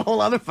that's a whole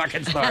other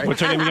fucking story.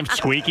 What's her name again?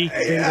 Squeaky?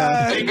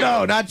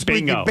 No, not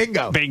Squeaky.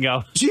 Bingo.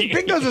 Bingo.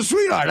 Bingo's a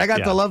sweetheart. I got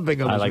to love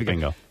Bingo. I like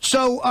Bingo.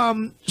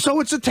 So, so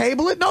it's a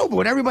table at Nobu,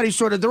 and everybody's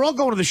they're all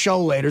going to the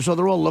show later, so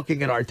they're all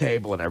looking at our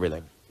table and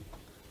everything.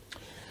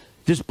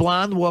 This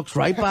blonde walks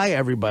right by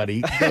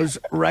everybody, goes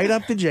right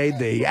up to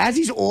JD as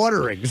he's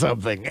ordering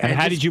something. And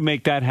how did you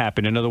make that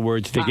happen? In other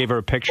words, they gave her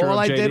a picture All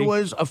of JD? I did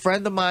was a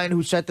friend of mine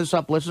who set this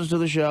up listens to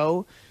the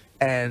show.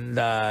 And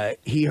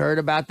he heard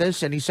about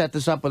this, and he set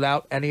this up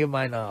without any of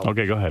my knowledge.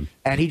 Okay, go ahead.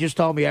 And he just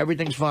told me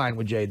everything's fine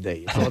with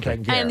JD. It's all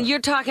taken care And of.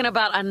 you're talking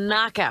about a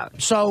knockout.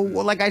 So,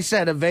 well, like I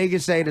said, a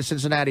Vegas 8, a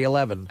Cincinnati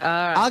 11.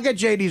 right. I'll get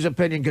JD's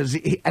opinion because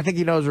I think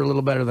he knows her a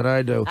little better than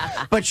I do.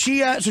 But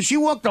so she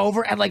walked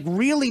over and like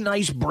really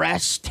nice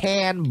breasts,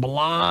 tan,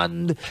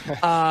 blonde,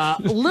 a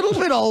little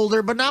bit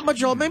older, but not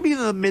much old, maybe in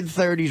the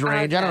mid-30s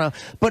range. I don't know.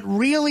 But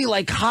really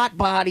like hot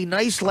body,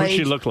 nice legs. What'd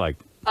she look like?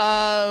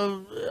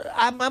 I'm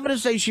going to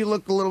say she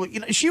looked a little. You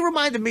know, she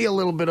reminded me a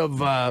little bit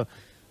of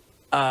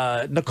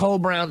Nicole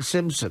Brown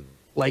Simpson,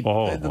 like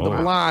the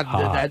blonde,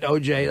 that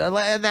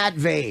OJ, in that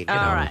vein. You know?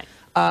 All right.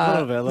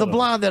 The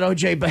blonde that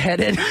OJ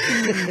beheaded.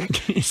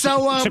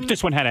 So, except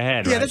this one had a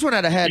head. Yeah, right? this one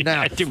had a head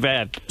now. Yeah, too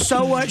bad.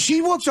 So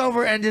she walks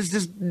over and is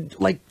just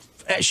like.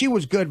 She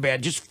was good,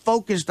 man. Just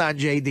focused on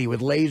JD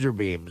with laser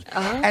beams,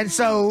 and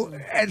so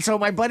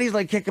my buddy's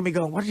like kicking me,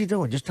 going, "What is he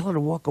doing? Just tell her to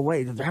walk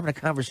away. They're having a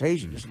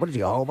conversation. What is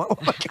he, a homo?"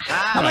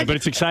 I'm like, but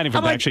it's exciting for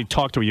him to actually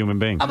talk to a human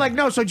being. I'm like,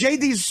 no. So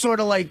JD's sort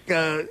of like,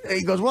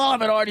 he goes, "Well,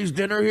 I'm at Artie's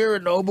dinner here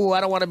in Nobu.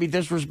 I don't want to be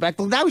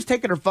disrespectful." Now he's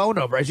taking her phone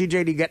number. I see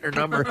JD getting her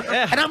number,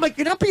 and I'm like,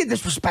 "You're not being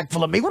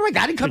disrespectful of me. What do I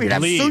got? I didn't come here to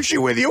have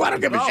sushi with you. I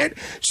don't give a shit."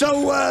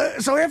 So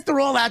after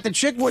all that, the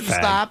chick wouldn't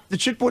stop. The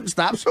chick wouldn't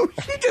stop. So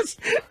she just,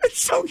 it's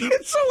so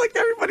like.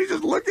 Everybody's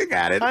just looking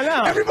at it. I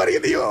know. Everybody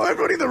in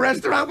the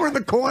restaurant, we're in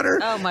the corner.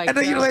 Oh my and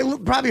then God. they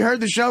probably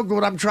heard the show.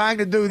 What I'm trying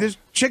to do. This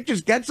chick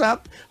just gets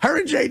up. Her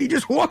and JD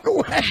just walk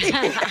away.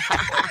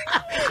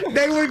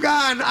 They were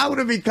gone. I want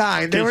to be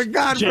kind. They were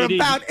gone for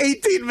about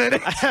 18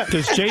 minutes.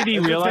 Does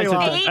JD realize?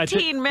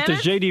 18 minutes?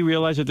 Does JD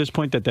realize at this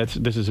point that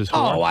this is his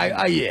fault?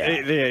 Oh,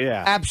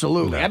 yeah,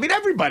 absolutely. I mean,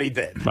 everybody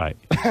did. Right.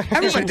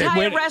 Everybody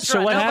did.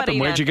 So what happened?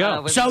 Where'd you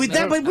go? So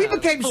then, but we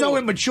became so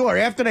immature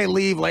after they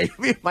leave. Like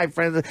me and my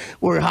friends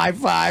were high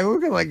five. We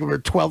were like we were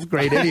 12th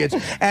grade idiots,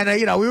 and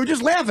we were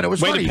just laughing. It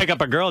was Way funny. to pick up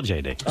a girl,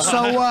 JD.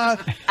 So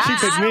she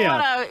picked me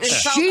up.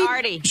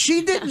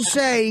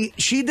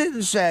 She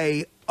didn't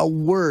say a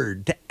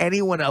word to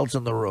anyone else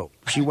in the room.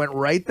 She went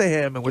right to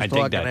him and was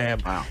talking to him.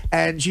 Wow.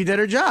 And she did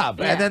her job.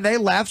 Yeah. And then they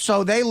left,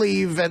 so they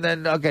leave, and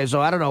then,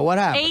 so I don't know what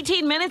happened.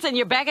 18 minutes and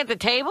you're back at the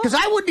table? Because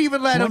I wouldn't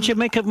even let him.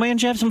 Why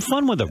don't you have some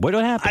fun with her? What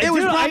happened? It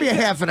was probably a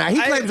half an hour.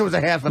 He claims it was a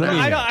half an hour.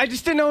 I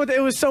just didn't know.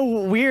 It was so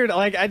weird.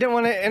 Like, I didn't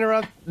want to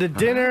interrupt the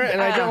dinner,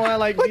 and I didn't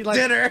want to, be like...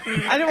 dinner?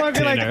 I didn't want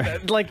to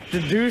be like the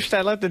douche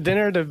that left the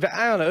dinner. I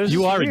don't know. It was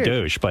you are weird. a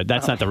douche, but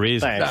that's not the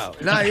reason.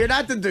 No, you're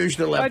not the douche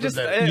that left the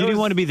dinner. You didn't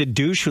want to be the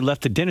douche who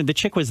left the dinner. The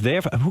chick was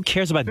there. Who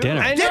cares about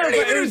dinner? Dinner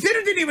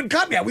didn't even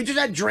come yet. We just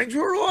had drinks. We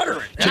were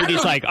ordering.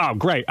 JD's like, oh,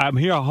 great. I'm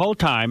here a whole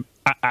time.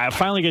 I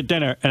finally get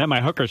dinner, and then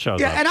my hooker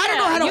shows up. And I don't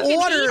know how to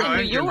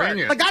order. New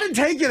York. Like, I didn't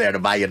take you there to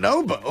buy you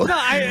Nobu. No,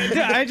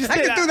 I just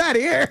I could do that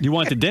here. You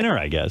want the dinner,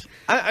 I guess.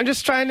 I'm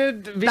just trying to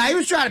be. No, he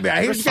was trying to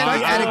be. He was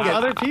getting etiquette.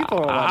 Other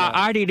people.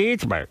 Artie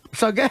needs me.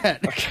 So go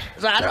ahead.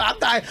 So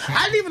I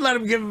didn't even let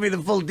him give me the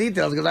full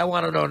details because I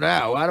want to know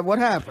now. What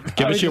happened?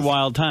 Give us your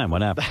wild time.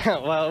 What happened?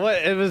 Well,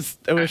 it was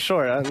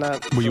short. I'm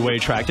not. Were you way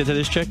attracted to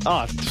this chick?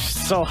 Oh,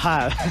 so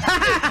hot.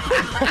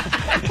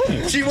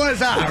 She was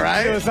hot,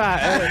 right? It was hot.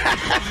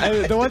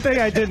 And the one thing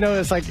I did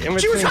notice, like, in between,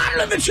 she was hotter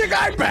than the chick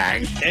I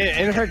banged.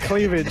 In her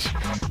cleavage,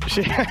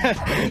 she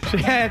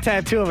had a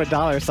tattoo of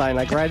a $sign,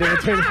 like right in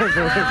between her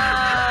boobs.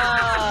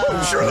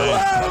 True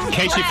love. In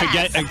case you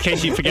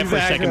forget for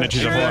a second that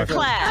she's a whore.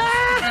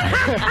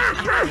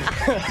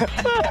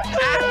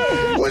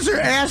 Was her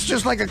ass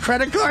just like a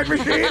credit card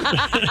machine?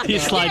 You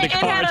slide the It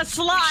card. had a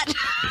slot.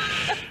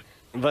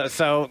 But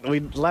so we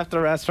left the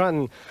restaurant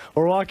and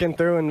we're walking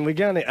through and we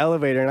get on the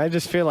elevator and I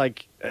just feel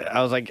like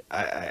I was like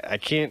I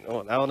can't,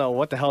 I don't know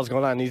what the hell's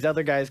going on. These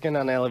other guys getting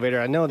on the elevator,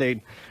 I know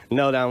they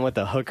know that I'm with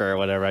a hooker or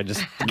whatever. I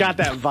just got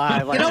that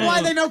vibe. Like, you know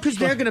why they know? Because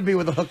they're going to be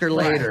with a hooker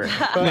later.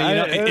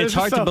 It's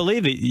hard to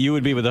believe that you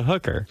would be with a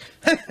hooker.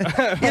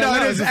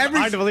 It is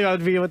hard to believe I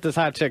would be with this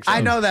hot chick. So.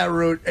 I know that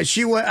route.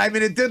 She was. I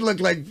mean, it did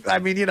look like. I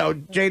mean,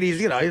 JD's.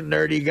 He's a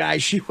nerdy guy.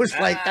 She was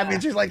like. I mean,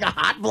 she's like a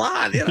hot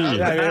blonde.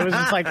 Yeah, it was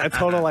just like a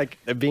total like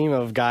a beam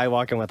of guy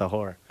walking with a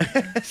whore.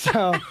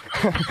 So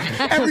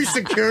every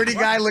security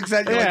guy looks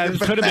at you. Yeah, like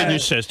it could have been your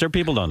sister.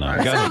 People don't know.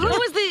 So who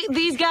was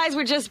these guys?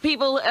 Were just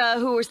people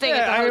who were staying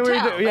at the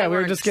hotel? We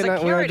were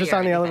just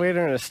on the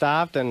elevator and it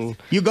stopped and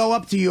you go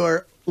up to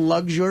your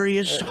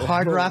luxurious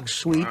Hard Rock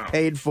suite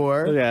paid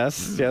for.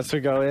 Yes, we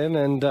go in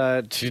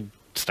and she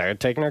started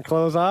taking her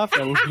clothes off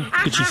and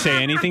did she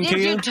say anything to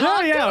you?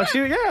 Yeah.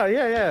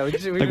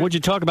 Like, what'd you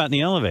talk about in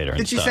the elevator?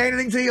 Did she say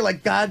anything to you?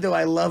 Like, God, do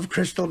I love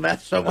crystal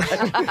meth so much?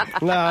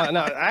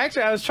 No.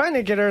 Actually, I was trying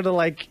to get her to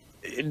like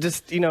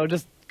just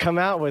come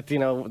out with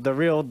the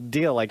real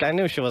deal. Like, I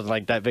knew she wasn't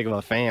like that big of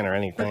a fan or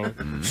anything.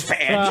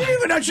 Fan? You didn't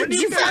even know.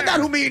 She found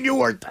out who me and you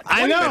were.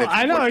 I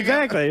know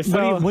exactly.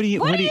 So What is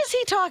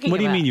he talking about? What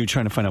do you mean you're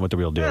trying to find out what the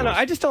real deal is? No,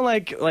 I just don't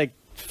like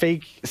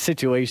fake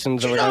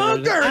situations or She's whatever. a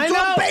hooker. It's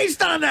all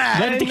based on that.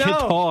 Let the kid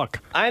talk.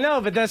 I know,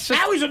 but that's just.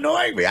 Now he's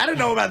annoying me. I didn't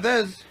know about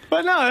this.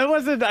 But no, it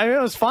wasn't. I mean,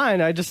 it was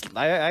fine.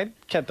 I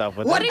kept up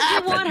with it. What did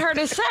you want her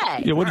to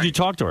say? Yeah, what did you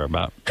talk to her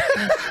about?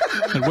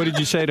 Like, what did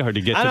you say to her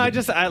to get?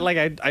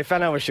 I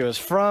found out where she was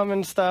from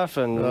and stuff,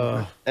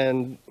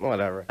 and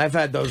whatever. I've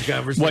had those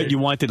conversations. What you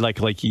wanted,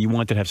 like you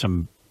wanted to have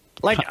some,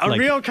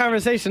 real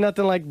conversation,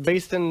 nothing like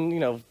based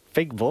in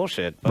fake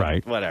bullshit.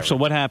 Right. Whatever. So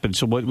what happened?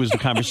 So what was the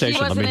conversation?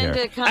 She wasn't Let me hear.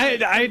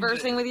 into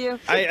conversing with you?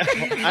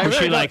 Was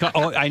she like,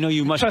 oh, I know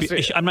you must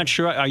be. I'm not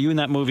sure. Are you in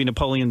that movie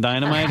Napoleon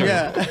Dynamite? Or?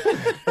 Yeah.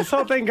 This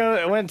whole thing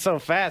went so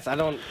fast. I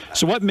don't.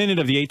 So what minute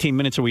of the 18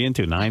 minutes are we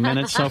into? 9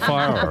 minutes so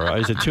far? Or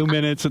is it 2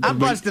 minutes? I'm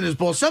busting his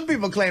bull. Some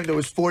people claimed it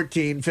was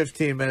 14,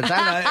 15 minutes.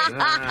 I don't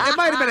know. It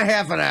might have been a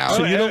half an hour.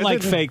 So you don't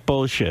like fake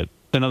bullshit?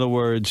 In other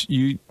words,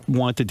 you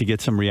wanted to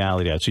get some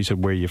reality out. So you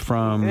said, where are you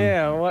from?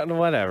 Yeah,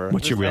 whatever.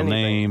 What's your Just real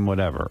anything. name?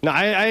 Whatever. No,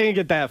 I didn't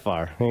get that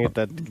far. I didn't get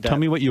that Tell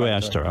me what you far.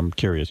 asked her. I'm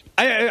curious.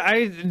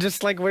 I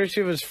just like where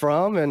she was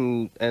from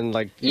and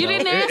like You know,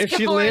 didn't ask if her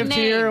she for a lived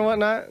here name. and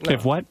whatnot. No.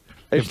 If what?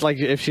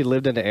 If she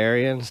lived in the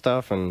area and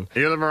stuff and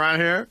You live around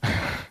here?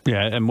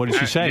 Yeah, and what did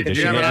she say? Did Did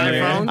you she have live an in the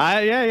area?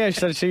 iPhone? yeah, she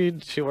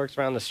said she works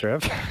around the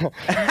strip.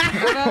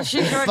 Well,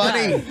 she sure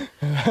Funny.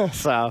 does.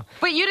 So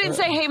But you didn't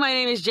say, hey, my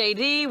name is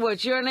JD.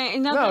 What's your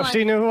name? Nothing no, like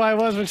she knew who I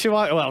was when she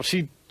walked. Well,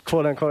 she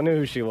quote unquote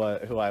knew who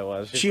I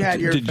was. She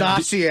had your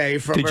dossier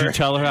from Did her. you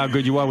tell her how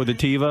good you are with the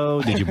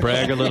TiVo? Did you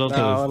brag a little to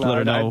No, let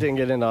her know? I didn't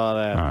get into all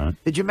that. All right.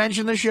 Did you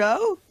mention the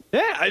show?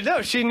 Yeah, I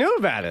know. She knew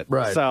about it.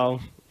 Right. So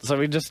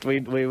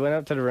we went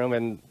up to the room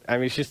and I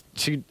mean she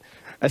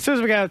as soon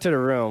as we got up to the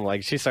room,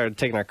 like she started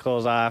taking her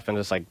clothes off and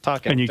just like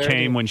talking. And you dirty.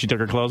 came when she took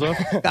her clothes off?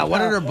 God, what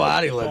did her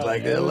body look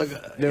like?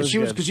 was She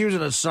was good. because she was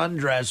in a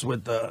sundress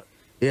with the.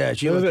 Yeah,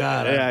 she looked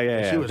hot.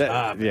 Yeah. She was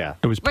hot. Yeah.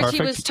 It was But perfect.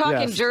 she was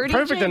talking Yes. dirty.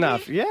 Perfect JD?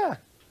 enough. Yeah.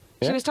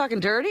 She was talking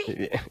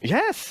dirty?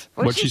 Yes.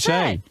 What'd she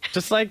say?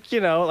 Just like,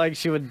 like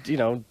she would,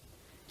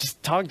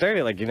 just talk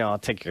dirty. Like, I'll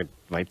take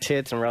my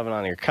tits and rub it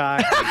on your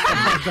cock.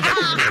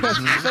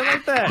 Something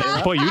like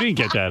that. Boy, you didn't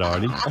get that,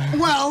 Artie.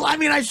 Well, I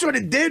mean, I sort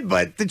of did,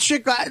 but the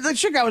chick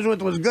I was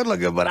with was good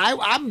looking, but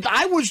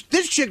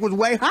this chick was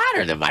way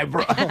hotter than my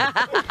bro.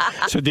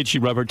 So did she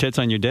rub her tits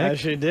on your dick?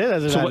 She did.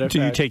 As a So matter what, of do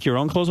you fact. take your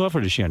own clothes off,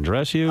 or does she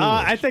undress you?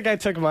 I think I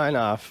took mine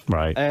off.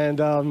 Right. And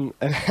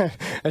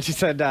and she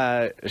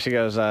said, she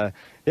goes,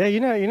 yeah,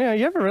 you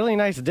have a really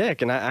nice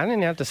dick, and I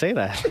didn't have to say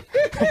that.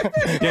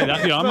 Yeah,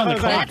 I'm on the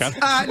clock.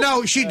 Huh?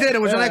 No, she did.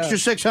 It was an extra I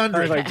was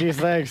 600. like, geez,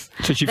 thanks.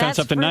 So she found That's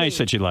something nice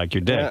pretty. that you like,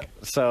 your dick.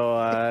 Yeah.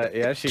 So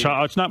yeah, she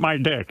So it's not my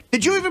dick.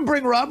 Did you even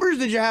bring rubbers?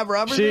 Did you have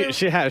rubbers?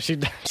 she All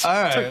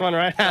right. took one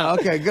right out.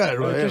 Okay, good.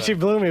 Well, She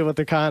blew me with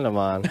the condom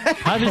on.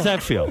 How does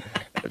that feel?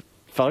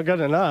 Felt good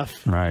enough.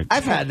 Right.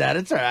 I've had that.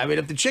 It's all right. I mean,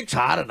 if the chick's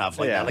hot enough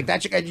like Yeah. that, like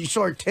that chick, and you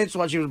saw her tits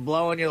while she was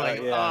blowing, you're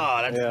like, yeah.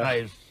 oh, that's Yeah.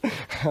 nice.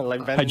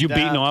 Like Had you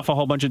beaten down. off a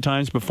whole bunch of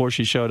times before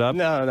she showed up?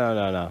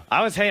 No.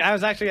 I was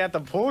actually at the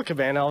pool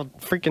cabana all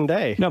freaking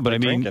day. No, but I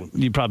mean,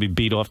 drinking. you probably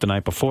beat off the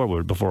night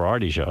before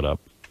Artie showed up.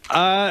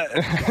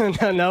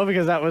 No,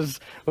 because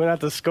we went out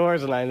the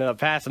scores and I ended up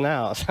passing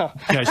out. So.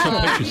 Yeah, I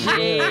saw pictures.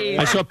 Jeez.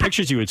 I saw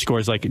pictures of you at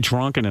scores, like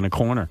drunken in a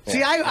corner.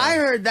 See, I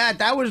heard that.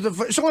 That was the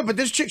first.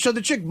 So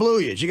the chick blew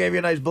you. She gave you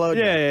a nice blow.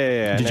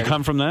 Yeah. Did you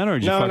come from that, or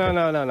did you fuck her?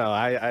 No.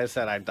 I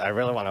said I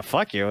really want to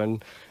fuck you,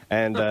 and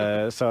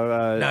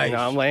so Nice.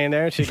 I'm laying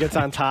there, and she gets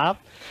on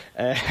top,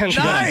 and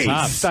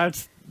Nice.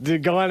 starts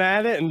going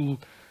at it, and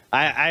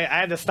I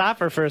had to stop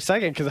her for a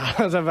second because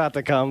I was about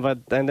to come,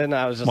 and then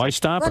I was just Why like,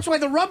 stop her? That's why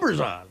the rubber's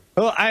on.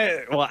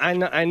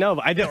 I know,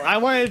 but I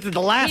wanted it to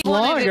last He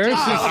wanted it longer. to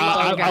It's just-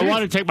 I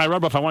want to take my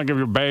rubber off. I want to give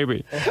you a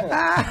baby.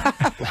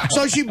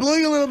 So she blew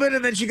you a little bit,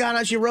 and then she got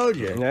out. She rode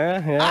you. yeah,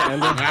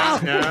 and,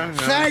 then,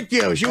 Thank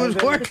you. She was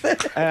worth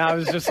it. and I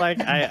was just like,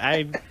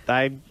 I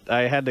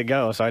had to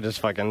go, so I just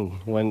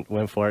fucking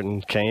went for it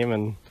and came,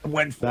 and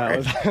Went for that it.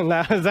 was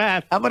that was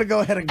that. I'm gonna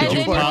go ahead and go And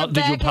then for you it. look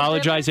Did you back at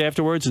apologize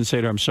afterwards and say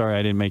to her, "I'm sorry,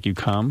 I didn't make you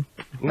come"?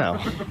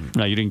 No.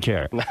 No, you didn't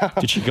care.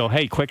 Did she go,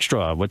 "Hey, quick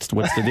straw, what's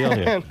the deal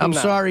here"? I'm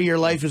sorry, your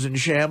life is in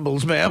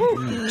shambles,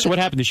 ma'am. So what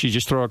happened? Did she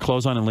just throw her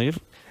clothes on and leave?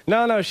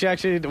 No, she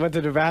actually went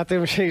to the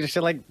bathroom. She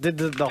like did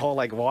the whole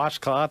like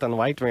washcloth and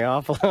wiped me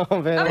off a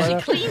little bit. Oh,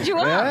 she cleaned you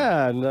up.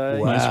 Yeah, and,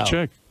 Wow. Nice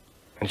chick.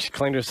 and she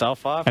cleaned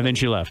herself off. And then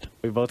she left.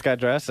 we both got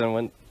dressed and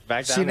went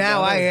back down. See,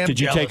 now I am. Did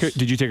you jealous.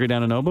 take her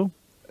down to Nobu?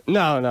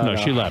 No,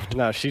 she left.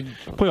 No, she.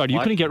 Boy, Artie, you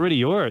What? couldn't get rid of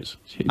yours.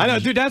 I know,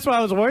 dude. That's what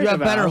I was worried You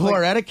have about. better I was like,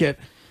 whore etiquette.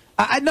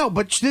 I know,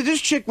 but this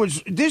chick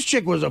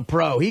was a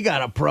pro. He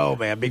got a pro,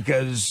 man,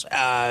 because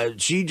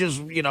she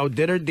just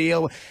did her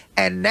deal,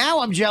 and now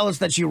I'm jealous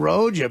that she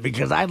rode you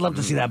because I'd love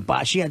to see that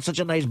body. She had such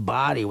a nice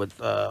body with.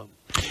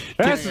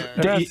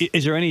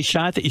 Is there any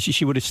shot that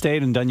she would have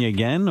stayed and done you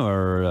again,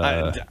 or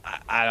I don't know.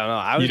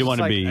 I was You don't just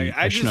wanna like, be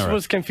I a just schnurrer.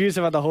 was confused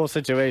about the whole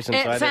situation. so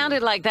I It didn't-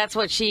 sounded like that's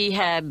what she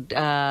had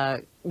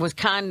was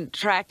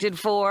contracted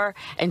for,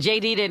 and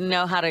JD didn't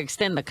know how to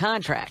extend the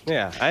contract.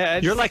 Yeah,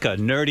 you're like a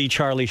nerdy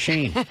Charlie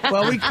Sheen?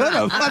 Well, we could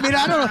have. I mean,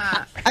 I don't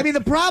know. I mean,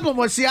 the problem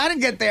was, see, I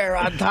didn't get there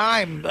on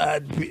time.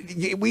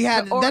 We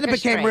had then it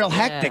became real orchestrate,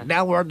 hectic. yeah.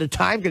 Now we're under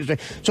time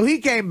constraint. So he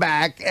came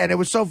back, and it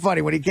was so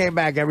funny when he came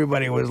back.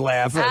 Everybody was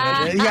laughing.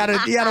 And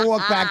he had to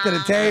walk back to the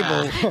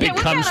table. Big what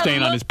cum kind of stain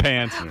on look- his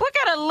pants. What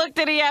kind of look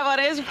did he have on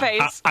his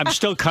face? I'm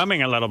still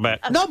coming a little bit.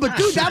 No, but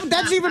dude,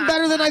 that's even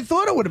better than I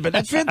thought it would have been.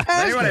 That's fantastic.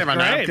 Anybody have a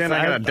Great. napkin?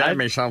 I gotta dab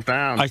myself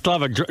down. I still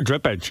have a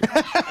drip edge.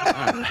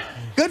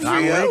 Good for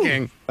I'm you.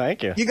 leaking.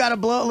 Thank you. You got a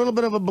little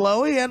bit of a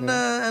blowy, and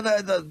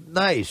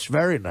nice,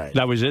 very nice.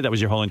 That was it? That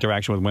was your whole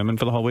interaction with women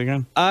for the whole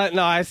weekend?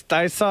 No,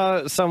 I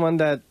saw someone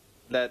that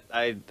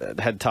I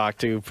had talked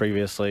to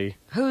previously.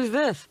 Who's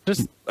this?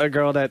 Just a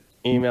girl that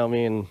emailed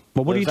me and.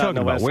 Well, what are you lives out in talking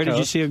the about? West Where did you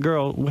Coast. see a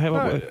girl?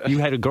 You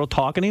had a girl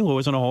talking to you?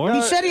 Wasn't a whore?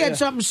 He said he had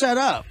something set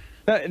up.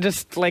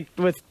 Just like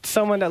with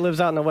someone that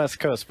lives out in the West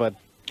Coast, but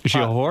Is she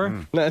a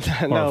whore?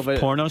 No, or a but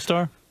porno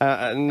star?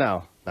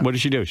 no. What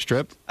does she do?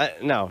 Strip?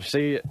 No,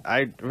 honestly,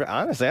 I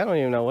don't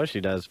even know what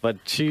she does, but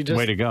she just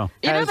Way to go.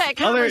 You know has that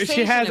she has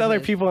conversation other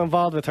is- people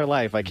involved with her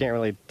life. I can't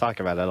really talk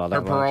about it all that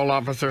Her much. parole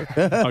officer.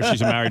 Oh,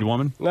 she's a married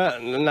woman?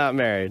 Not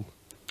married.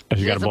 Oh,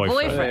 she got has a a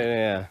boyfriend. boyfriend.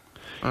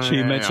 Yeah. So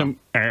you met some.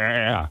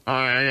 Yeah.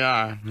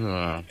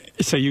 Yeah.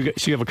 So you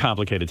have a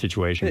complicated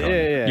situation going.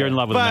 Yeah. You're in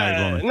love with a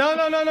married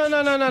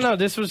woman. No.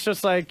 This was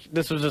just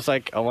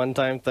like a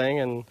one-time thing,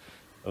 and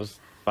it was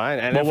fine.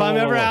 And Whoa, if whoa, I'm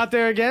whoa, ever whoa. out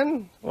there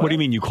again, What do you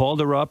mean? You called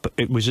her up?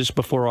 Was this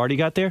before Artie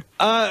got there?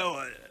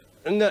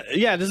 No,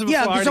 yeah, this is before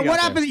Yeah, Artie so got what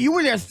there. happened? You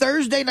were there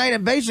Thursday night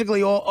and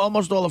basically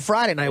almost all of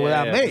Friday night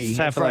without Yeah, me. This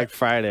happened like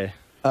Friday.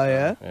 Oh,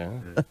 yeah? Yeah.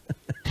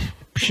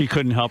 She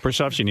couldn't help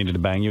herself. She needed to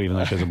bang you, even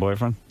though she has a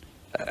boyfriend.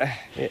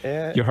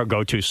 Yeah. You're her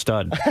go-to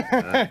stud.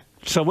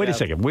 So wait a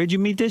second. Where'd you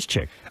meet this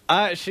chick?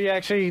 She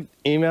actually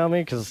emailed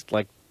me because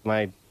like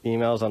my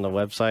email's on the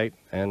website,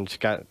 and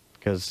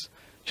because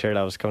she heard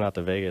I was coming out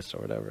to Vegas or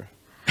whatever.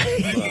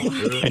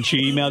 And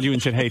she emailed you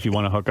and said, "Hey, if you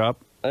want to hook up."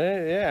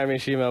 Yeah, I mean,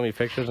 she emailed me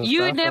pictures and You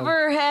stuff. had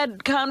never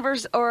had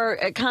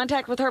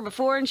contact with her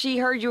before, and she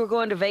heard you were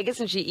going to Vegas,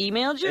 and she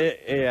emailed you.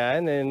 Yeah,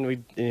 and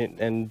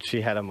then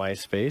she had a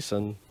MySpace,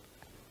 and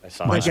I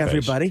saw Like her.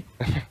 everybody.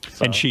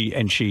 So,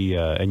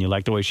 And you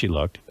liked the way she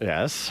looked.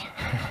 Yes.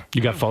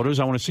 You got photos?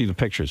 I want to see the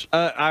pictures.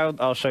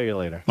 I'll show you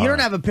later. You don't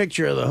have a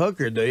picture of the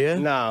hooker, do you?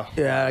 No.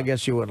 Yeah, I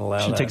guess you wouldn't allow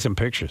Should that. take some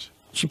pictures.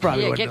 She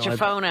probably Yeah, wouldn't get your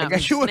allow phone that. out I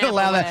guess and you wouldn't snap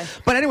allow away.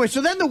 that. But anyway, so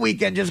then the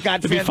weekend just got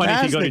It'd be funny if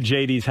you fantastic. go to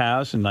JD's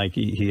house and like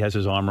he has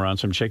his arm around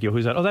some chick.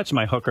 Who's that? Oh, that's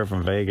my hooker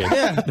from Vegas.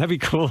 Yeah. That'd be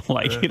cool.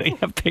 Like they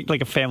have picked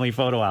like a family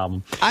photo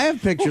album. I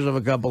have pictures of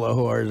a couple of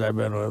whores I've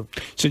been with.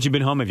 Since you've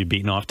been home, have you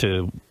beaten off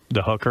to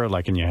the hooker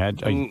like in your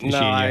head? Is she in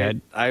your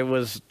head? I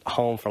was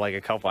home for like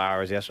a couple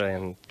hours yesterday,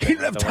 and You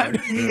didn't have time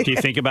to- Do you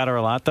think about her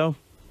a lot though?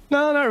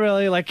 no, not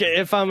really. Like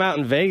if I'm out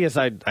in Vegas,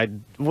 I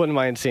wouldn't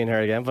mind seeing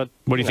her again. But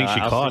What do you think no,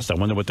 she I'll cost? see- I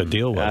wonder what the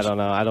deal was. I don't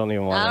know. I don't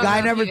even I want don't to. Guy know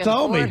if never you can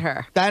told me. afford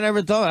her. Guy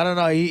never told me. I don't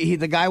know.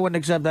 The guy wouldn't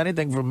accept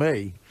anything from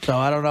me, so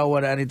I don't know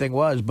what anything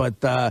was.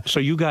 But So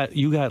you got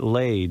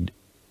laid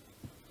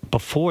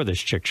before this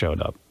chick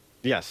showed up.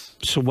 Yes.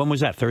 So when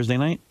was that? Thursday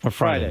night or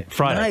Friday?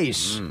 Friday.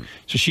 nice.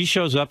 So she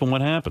shows up and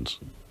what happens?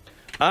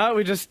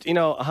 We just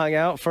hung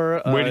out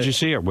for. Where did you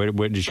see her? Where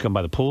did she come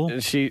by the pool? No.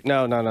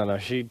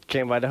 She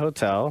came by the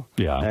hotel.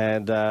 Yeah.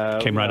 And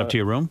Came right up to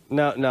your room?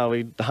 No.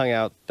 We hung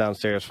out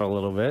downstairs for a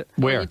little bit.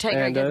 Where? You take her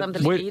and And, get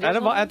something to where- eat or At the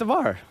something?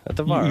 bar. At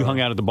the bar. You hung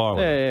out at the bar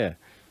with her. Yeah.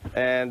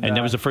 And And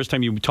that was the first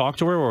time you talked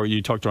to her, or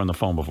you talked to her on the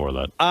phone before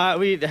that?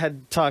 we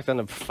had talked on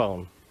the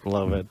phone a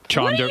little bit. What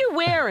Charmed are her? you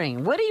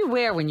wearing? What do you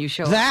wear when you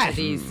show That. up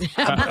to these?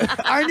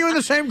 Aren't you in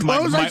the same My,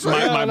 clothes? I my, saw?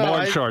 my, my No,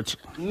 board I- shorts.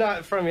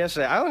 Not from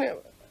yesterday.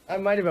 I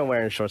might have been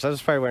wearing shorts. I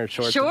was probably wearing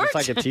shorts. Shorts?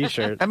 Just like a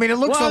t-shirt. I mean, it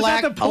looks well, a I was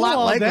at lot- the pool a lot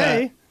all like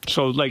day.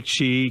 So, like,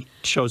 she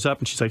shows up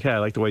and she's like, "Hey, I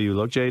like the way you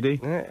look,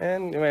 JD."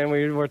 And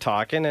we were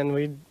talking, and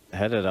we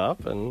headed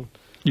up, and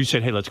You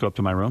said, "Hey, let's go up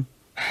to my room,"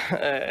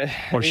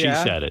 or she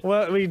yeah. said it.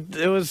 Well,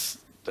 it was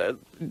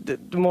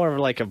more of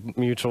like a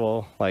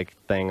mutual like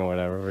thing or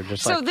whatever. We're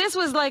just So like, this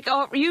was like,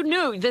 oh, you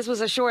knew this was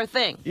a sure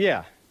thing.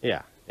 yeah.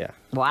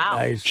 Wow.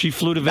 Nice. She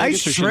flew to Nice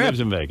Vegas, or she trip. lives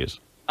in Vegas.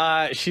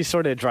 She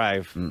sort of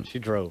drive. She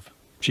drove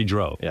She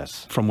drove.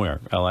 Yes. From where?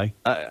 L.A.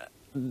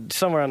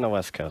 somewhere on the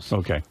West Coast.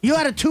 Okay. You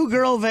had a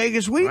 2-girl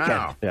Vegas weekend.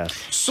 Wow. Yes.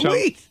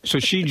 Sweet. So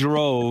she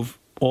drove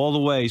all the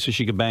way so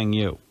she could bang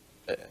you.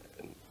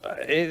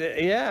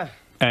 Yeah.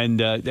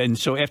 And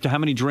so after how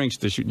many drinks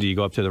do you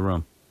go up to the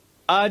room?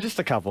 Just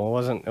a couple.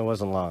 It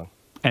wasn't long.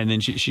 And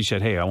then she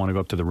said, "Hey, I want to go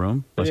up to the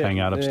room. Let's Yeah, hang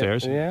out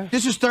upstairs." Yeah.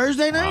 This is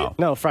Thursday night? Wow.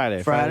 No,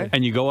 Friday. Friday?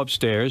 And you go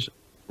upstairs.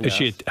 Is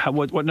she?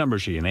 What number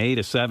is she? An 8,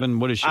 a 7?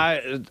 What is she?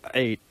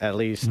 8 at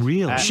least.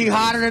 Really? Is she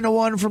hotter than the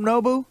one from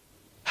Nobu?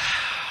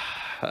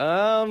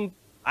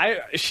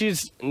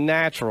 She's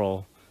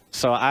natural,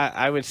 so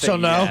I would say So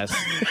no? yes.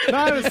 No,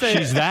 I would say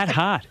She's that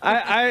hot.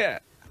 I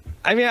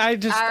mean,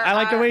 I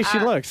like the way she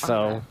looks,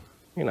 so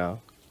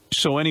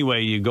So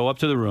anyway, you go up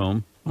to the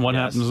room. What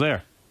Yes. happens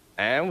there?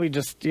 And we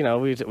just,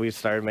 we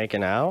started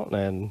making out,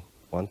 and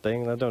one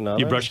thing led to another.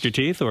 You brushed your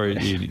teeth, or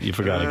you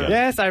forgot again?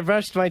 Yes, I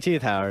brushed my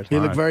teeth, Howard. You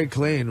look very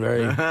clean,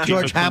 very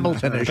George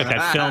Hamilton-ish. Got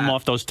that film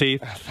off those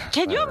teeth.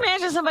 Can you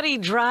imagine somebody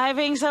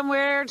driving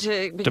somewhere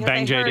because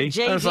bang they heard JD?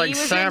 JD That's like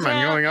was in salmon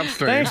town? going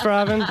upstream. Thanks,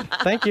 Robin.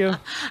 Thank you. I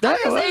was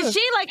gonna say, is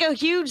she like a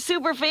huge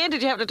super fan?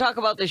 Did you have to talk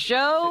about the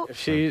show?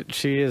 She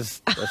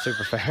is a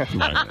super fan.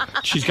 No,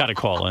 she's got to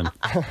call in.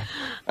 Oh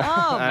my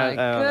I don't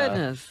know.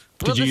 goodness!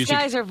 Did Well, you use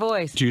disguise her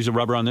voice. Did you use a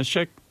rubber on this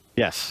chick?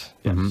 Yes.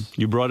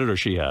 You brought it, or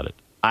she had it?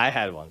 I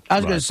had one. I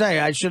was going to say,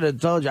 I should have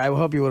told you. I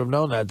hope you would have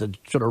known that to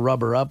sort of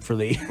rub her up for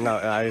the... No,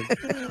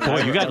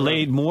 Boy, you got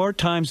laid more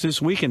times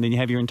this weekend than you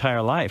have your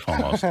entire life,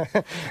 almost.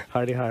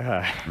 hardy,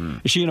 har.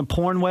 Is she in a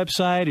porn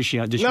website? Is she?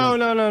 Does she No.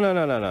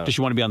 Does she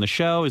want to be on the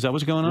show? Is that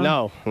what's going on?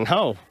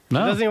 No.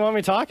 She doesn't even want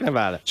me talking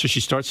about it. So she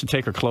starts to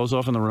take her clothes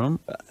off in the room?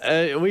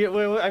 I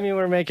mean,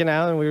 we're making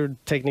out and we were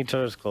taking each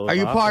other's clothes off. Are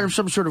you part of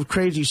some sort of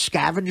crazy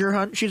scavenger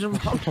hunt she's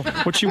involved in?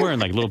 What's she wearing,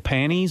 like little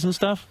panties and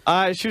stuff?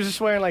 She was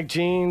just wearing like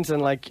jeans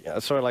and like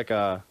sort of like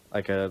a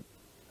I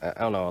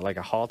don't know, like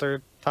a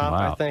halter top.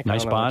 Wow. I think.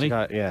 Nice body.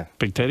 Yeah.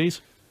 Big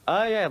titties.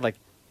 Yeah, like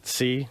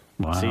C,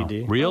 Wow.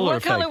 CD. Real or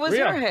What color fake? was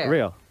Real. her hair?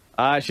 Real.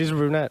 She's a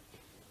brunette.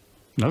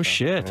 No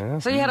shit.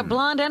 So you had a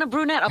blonde and a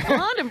brunette. A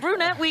blonde and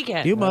brunette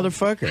weekend. You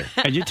motherfucker.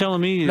 And you're telling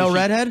me No she-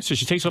 redhead? So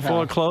she takes off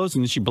all her clothes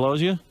and then she blows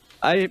you?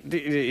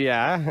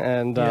 Yeah,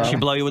 and She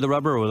blow you with a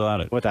rubber or without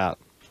it? without.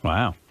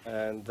 Wow.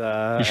 And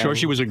You sure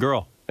she was a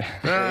girl?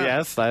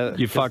 yes,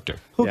 You fucked her.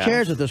 Who Yeah.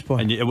 cares at this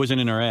point? And it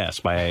wasn't in her ass.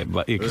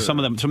 Cause some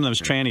of them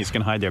trannies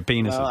can hide their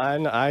penises.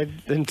 Well, I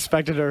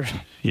inspected her.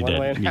 You one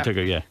way did. and You took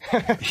her, yeah.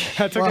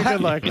 I took a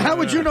good look. How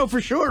would you know for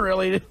sure,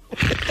 really?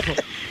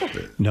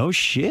 No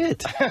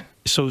shit.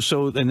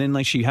 And then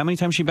like how many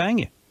times she bang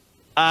you?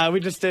 We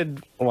just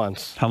did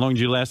once. How long did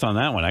you last on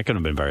that one? That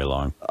couldn't have been very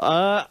long.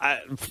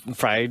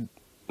 Fried.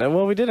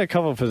 Well, we did a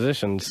couple of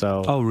positions,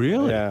 so. Oh,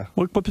 really? Yeah.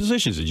 What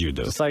positions did you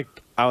do? It's like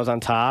I was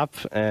on top,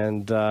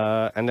 and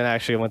then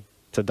actually went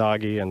to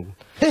doggy, and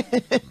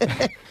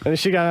and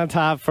she got on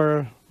top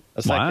for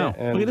a second. Wow.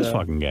 And, Look at this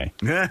fucking guy.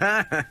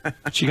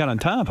 She got on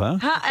top, huh?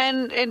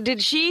 And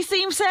did she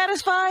seem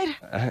satisfied?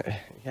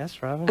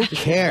 Yes, Robin. Who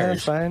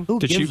cares? Fine. Who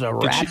gives a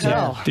rat's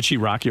hell? Did she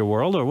rock your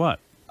world or what?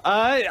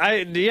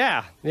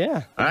 Yeah.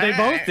 They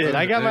both did.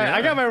 I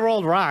got my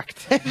world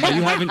rocked.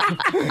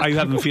 Are you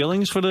having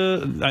feelings for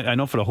I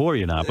know for the whore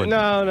you're not, but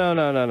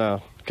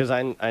No. Because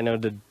I know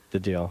the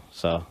deal.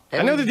 So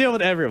I know the deal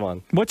with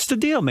everyone. what's the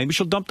deal? Maybe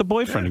she'll dump the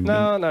boyfriend.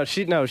 No.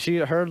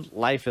 Her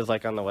life is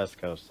like on the West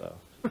Coast. So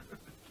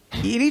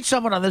You need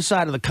someone on this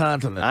side of the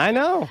continent. I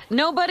know.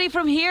 Nobody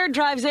from here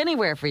drives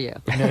anywhere for you.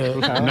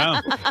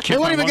 No. They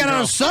won't even get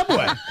on a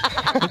subway.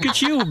 Look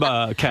at you,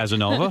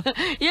 Casanova.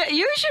 Yeah,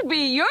 your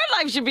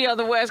life should be on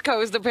the West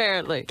Coast,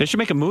 apparently. They should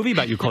make a movie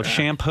about you called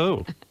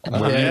Shampoo.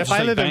 If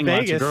I lived in bang lots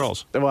of Vegas,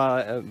 girls.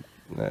 well,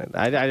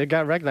 I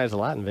got recognized a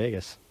lot in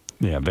Vegas.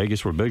 Yeah,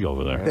 Vegas were big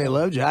over there. They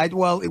loved you.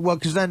 Well,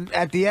 because then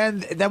at the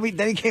end, then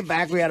he came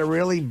back. We had a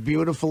really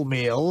beautiful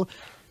meal.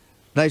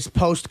 Nice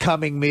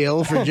post-coming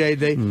meal for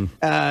JD.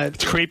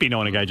 It's creepy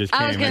knowing a guy just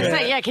came. I was going to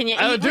say, yeah, can you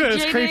Oh, eat dude, with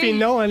it's JD? creepy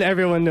knowing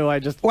everyone knew. Well,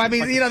 I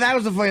mean, that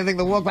was the funny thing.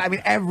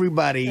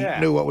 Everybody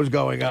knew what was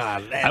going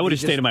on. And I would have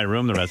he stayed in my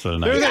room the rest of the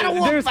night. You gotta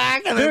walk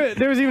back and then-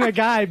 There was even a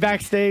guy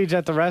backstage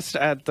at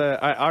the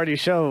Artie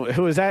show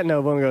who was at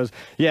Noble and goes,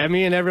 "Yeah,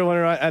 me and everyone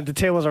at the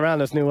tables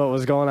around us knew what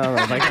was going on."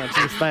 I was like, "Oh,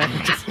 geez,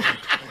 thanks."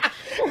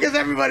 Because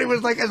everybody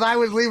was like, as I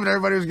was leaving,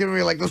 everybody was giving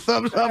me like the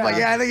thumbs up. Like,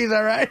 yeah, I think he's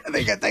all right. I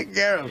think I taken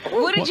care of him.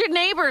 What did your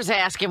neighbors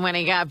ask him when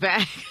he got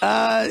back?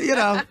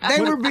 They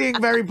were being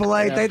very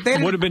polite. They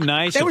didn't- Would have been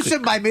nice. They if were the-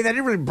 sitting by me. They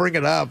didn't really bring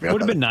it up.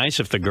 Would have been nice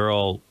if the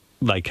girl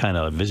like kind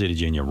of visited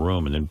you in your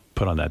room and then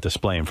put on that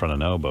display in front of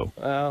Nobu.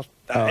 Well,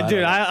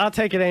 dude, I'll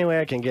take it any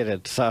way I can get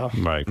it. So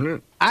Right.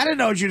 I didn't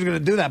know she was going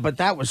to do that, but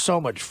that was so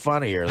much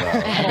funnier, though.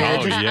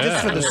 Oh,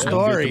 just for the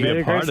story. Be a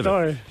great part of it.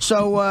 story.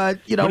 So, What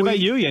about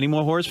you? Any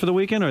more whores for the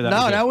weekend or that? No,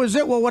 was it? that was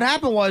it. Well, what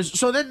happened was,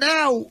 so then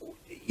now,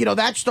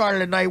 that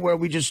started a night where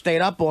we just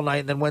stayed up all night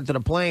and then went to the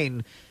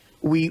plane.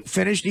 We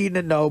finished eating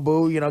at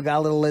Nobu, got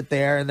a little lit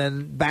there, and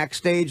then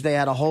backstage they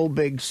had a whole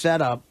big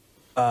setup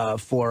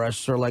for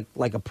us, or like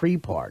a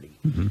pre-party,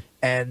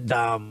 and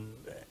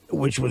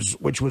which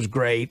was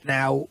great.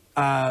 Now,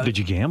 Did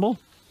you gamble?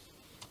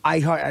 I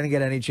didn't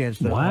get any chance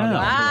to. Wow.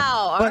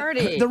 Wow, But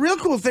Artie. the real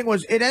cool thing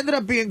was it ended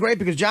up being great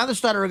because John the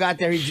Stutterer got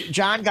there.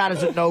 John got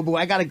us at Nobu.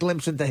 I got a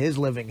glimpse into his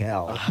living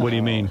hell. What do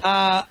you mean?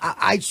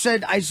 I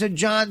said,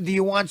 John, do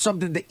you want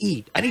something to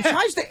eat? And he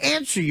tries to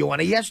answer you on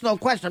a yes/no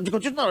question.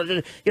 I'm just going,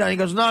 and he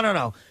goes,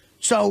 no.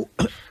 So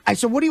I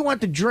said, what do you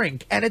want to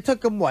drink? And it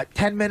took him,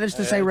 10 minutes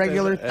to say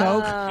regular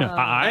Coke?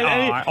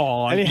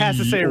 and he has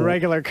to say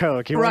regular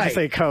Coke. He wants to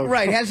say Coke.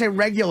 Right, he has to say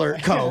regular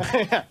Coke.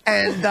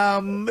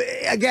 And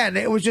again,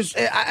 it was just,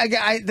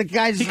 the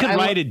guys... He could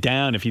write it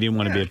down if he didn't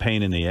want to be a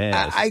pain in the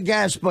ass. I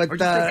guess, but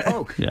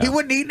he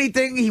wouldn't eat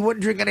anything. He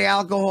wouldn't drink any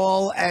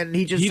alcohol, and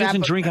he just... He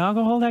doesn't drink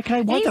alcohol, that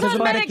guy? What He's the on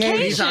fuck? medication.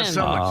 He's on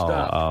so much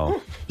stuff.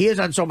 Oh. He is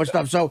on so much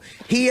stuff. So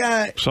he...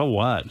 So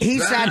what? He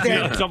sat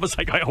there... It's almost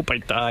like I hope I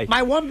die.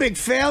 My one big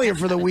failure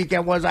for the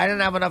weekend was I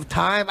didn't have enough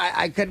time.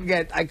 I couldn't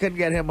get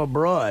him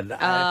abroad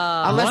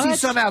unless he What?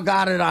 somehow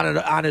got it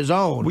on his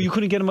own. Well, you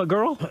couldn't get him a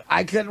girl?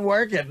 I couldn't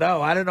work it.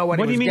 No, I don't know when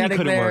What he do was you mean you getting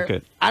couldn't there. work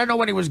it? I don't know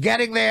when he was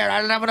getting there. I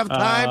didn't have enough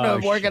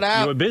time to work it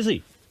out. You were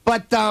busy.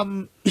 But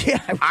yeah,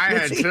 I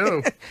had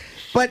too.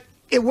 But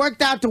it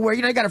worked out to where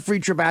you got a free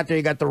trip out there.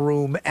 You got the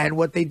room, and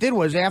what they did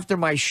was after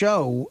my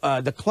show,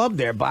 the club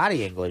there,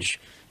 Body English.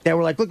 They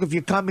were like, look, if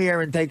you come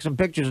here and take some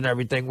pictures and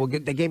everything,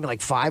 they gave me like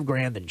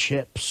 $5,000 in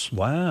chips.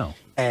 Wow.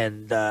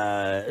 And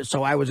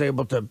so I was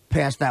able to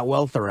pass that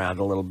wealth around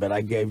a little bit.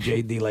 I gave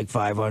JD like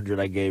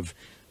 500. I gave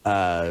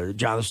John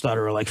the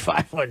Stutterer like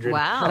 500.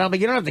 Wow. And I'm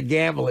like, you don't have to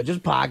gamble it.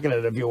 Just pocket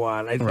it if you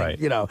want. I think, Right.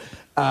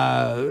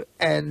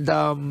 and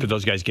Did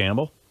those guys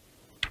gamble?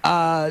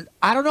 I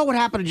don't know what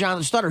happened to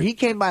Jonathan Stutter. He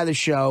came by the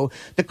show.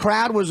 The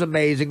crowd was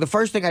amazing. The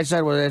first thing I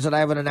said was, I said, I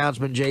have an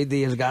announcement.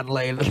 JD has gotten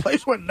laid. The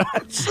place went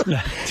nuts.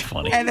 That's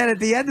funny. And then at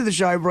the end of the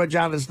show, I brought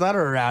Jonathan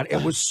Stutter around.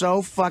 It was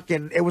so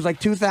fucking, it was like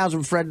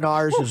 2,000 Fred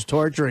Norrises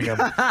torturing him.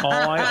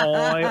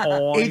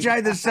 He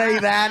tried to say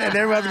that, and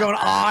everyone's going,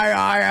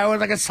 I was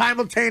like a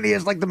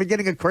simultaneous, like the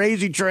beginning of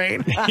Crazy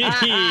Train.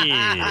 And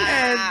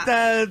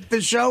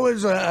the show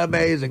was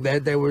amazing.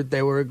 They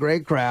were a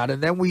great crowd.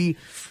 And then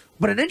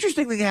but an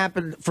interesting thing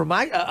happened for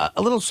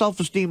a little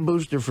self-esteem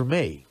booster for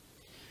me.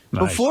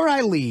 Nice. Before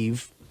I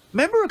leave,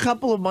 remember a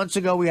couple of months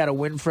ago we had a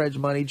Winfred's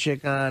Money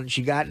chick on.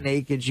 She got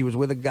naked. She was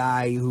with a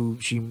guy who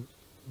she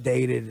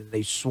dated, and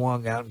they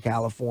swung out in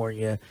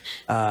California.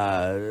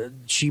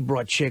 She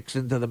brought chicks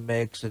into the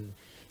mix, and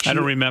I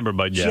don't remember,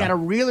 but yeah. She had a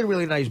really,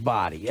 really nice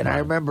body. And I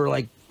remember,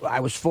 like,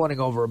 I was fawning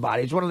over her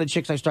body. It's one of the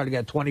chicks I started to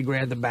get 20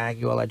 grand to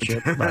bang, all that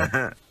shit.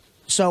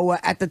 So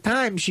at the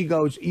time, she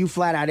goes, you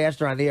flat out asked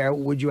her on the air,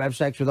 would you have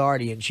sex with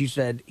Artie? And she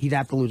said, he'd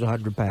have to lose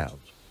 100 pounds.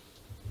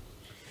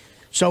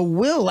 So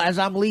Will, as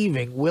I'm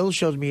leaving, Will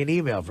shows me an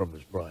email from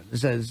his brother. It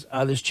says,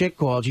 this chick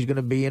called. She's going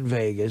to be in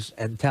Vegas,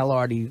 and tell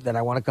Artie that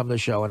I want to come to the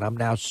show, and I'm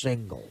now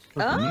single.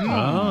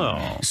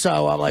 Oh.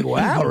 So I'm like,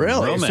 wow,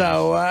 really? Romance.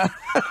 So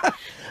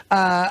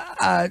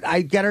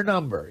I get her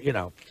number, you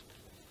know.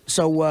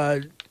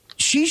 So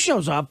she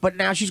shows up, but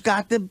now she's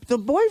got the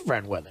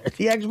boyfriend with her,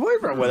 the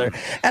ex-boyfriend with her.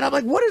 And I'm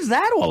like, what is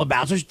that all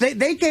about? So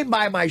they came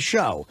by my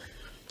show.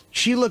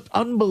 She looked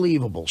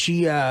unbelievable.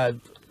 She, I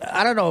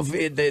don't know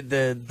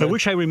if I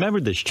wish I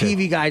remembered this chick.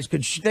 TV guys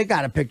they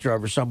got a picture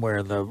of her somewhere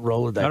in the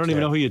Rolodex. I don't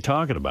even know who you're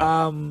talking about.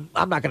 I'm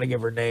not going to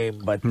give her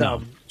name, but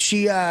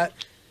she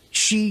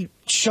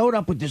showed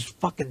up with this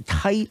fucking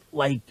tight,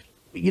 like,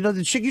 you know,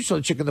 the chick, you saw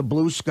the chick in the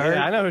blue skirt.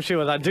 Yeah, I know who she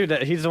was. Dude,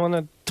 he's the one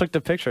that took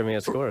the picture of me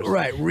at Scores.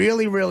 Right,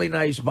 really, really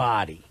nice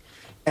body.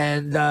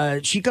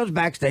 And she comes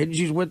backstage and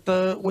she's with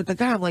the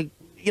guy. I'm like,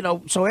 you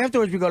know, so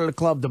afterwards we go to the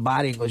club, the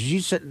Body English.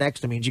 She's sitting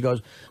next to me and she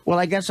goes, well,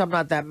 I guess I'm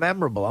not that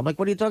memorable. I'm like,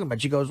 what are you talking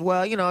about? She goes,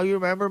 well, you know, you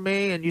remember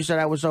me and you said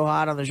I was so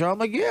hot on the show. I'm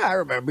like, yeah, I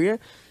remember you.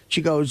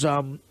 She goes,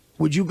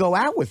 would you go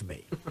out with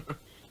me?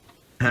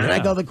 And I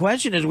go, the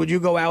question is, would you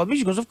go out with me?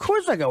 She goes, of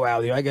course I go out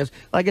with you. I guess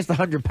the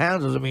 100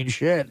 pounds doesn't mean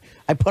shit.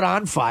 I put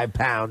on 5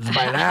 pounds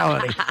by now,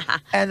 honey.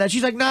 And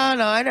she's like, no,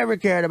 I never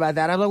cared about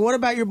that. I'm like, what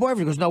about your boyfriend?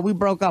 She goes, no, we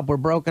broke up. We're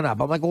broken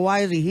up. I'm like, well, why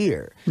is he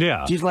here?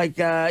 Yeah. She's like,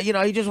 you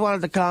know, he just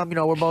wanted to come. You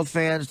know, we're both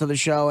fans to the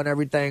show and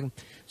everything.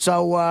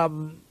 So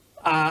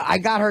I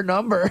got her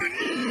number.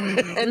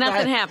 And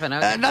nothing happened.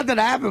 Okay. Nothing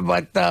happened,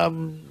 but...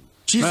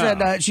 She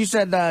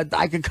said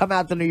I could come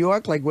out to New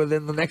York like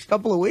within the next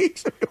couple of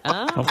weeks.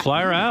 I'll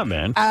fly her out,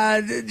 man.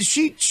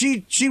 She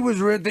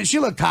was she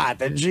looked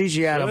hot, and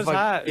she had was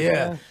hot,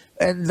 yeah.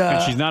 And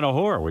she's not a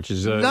whore, which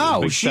is a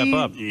big step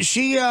up.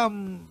 She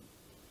was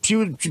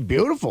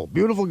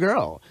beautiful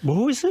girl. Well,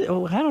 who is it?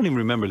 Oh, I don't even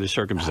remember the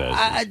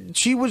circumstances.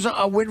 She was a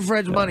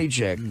Winfred's Money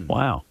chick.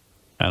 Wow,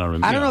 I don't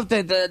remember. I don't know if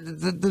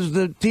does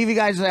the TV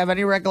guys have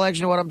any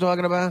recollection of what I'm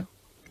talking about.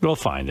 We'll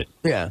find it.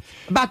 Yeah.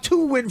 About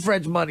 2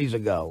 Winfred's Moneys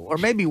ago, or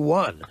maybe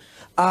 1.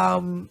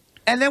 And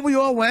then we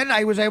all went.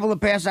 I was able to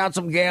pass out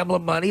some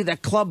gambling money.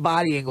 That Club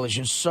Body English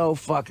is so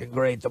fucking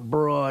great. The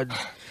broad,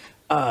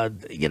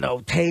 you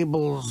know,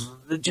 tables,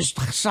 just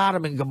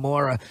Sodom and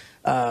Gomorrah.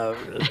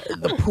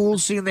 The pool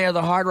scene there,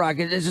 the Hard Rock.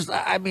 It's just,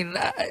 I mean,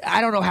 I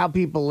don't know how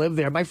people live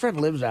there. My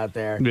friend lives out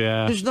there.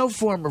 Yeah. There's no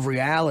form of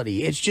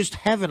reality. It's just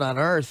heaven on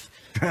earth.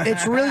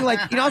 It's really like,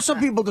 you know, some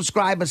people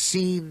describe a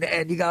scene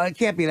and you go, it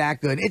can't be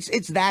that good.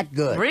 It's that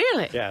good.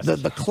 Really? Yes.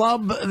 The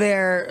club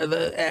there,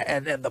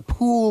 and the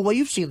pool. Well,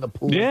 you've seen the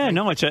pool. Yeah,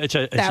 no, it's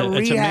a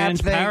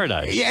man's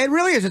paradise. Yeah, it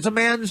really is. It's a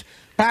man's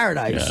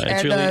paradise. Yeah,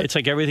 it's really, it's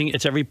like everything.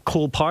 It's every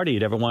cool party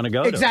you'd ever want to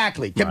go to.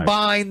 Exactly.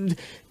 Combined,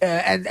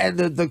 and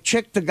the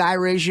chick to guy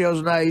ratio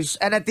is nice.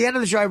 And at the end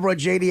of the show, I brought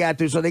JD out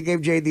too, so they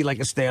gave JD like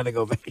a standing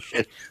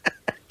ovation.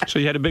 So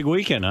you had a big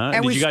weekend, huh?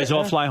 And Did you guys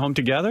all fly home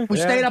together? We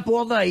stayed up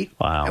all night.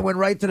 Wow. And went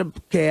right to the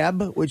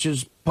cab, which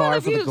is par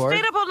If for the you course.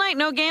 stayed up all night,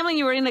 no gambling,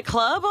 you were in the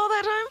club all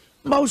that time?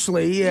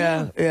 Mostly,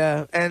 yeah.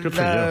 And, Good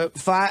for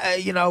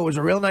you know, it was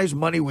a real nice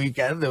money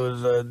weekend. There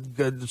was a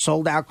good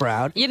sold-out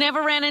crowd. You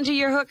never ran into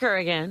your hooker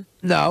again?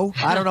 No,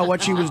 I don't know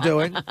what she was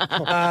doing.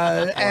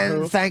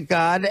 And thank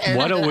God. And,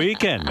 What a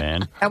weekend,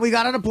 man. And we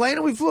got on a plane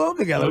and we flew home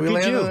together. Look we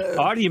at landed,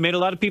 you. Artie, you made a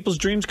lot of people's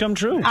dreams come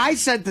true. I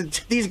said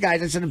to these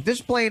guys, I said, if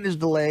this plane is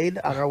delayed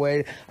on our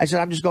way, I said,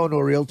 I'm just going to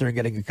a realtor and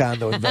getting a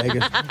condo in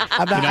Vegas.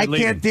 I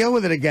leaving. can't deal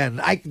with it again.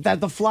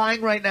 The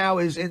flying right now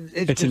is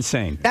It's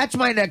insane. That's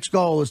my next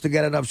goal, is to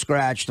get enough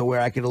scratch to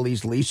where I can at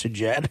least lease a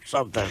jet or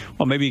something.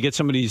 Well, maybe you get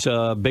some of these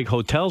big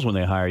hotels when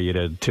they hire you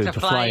to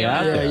fly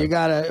out Yeah, there. you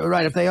gotta,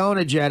 right. If they own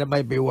a jet, it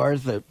might be worth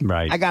it.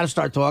 Right. I gotta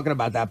start talking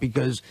about that,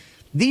 because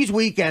these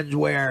weekends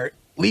where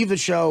leave the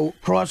show,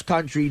 cross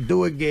country,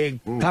 do a gig,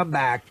 come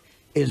back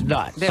is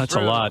nuts. That's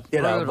a lot.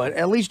 You know, but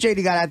at least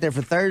JD got out there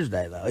for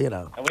Thursday, though. You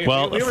know.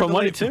 Well, we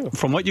were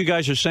from what you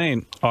guys are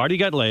saying, Artie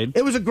got laid.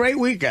 It was a great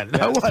weekend. It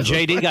was.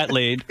 JD got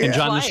laid, and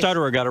John the Twice.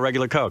 Stutterer got a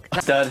regular Coke.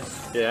 Stud.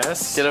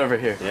 Yes. Get over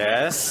here.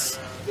 Yes.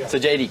 So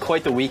JD,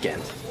 quite the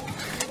weekend.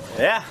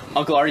 Yeah.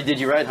 Uncle Artie did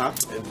you right, huh?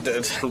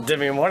 Did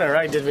me more than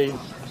right. Did me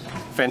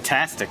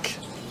fantastic.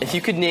 If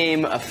you could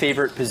name a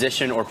favorite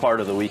position or part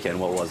of the weekend,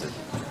 what was it?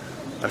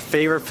 A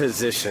favorite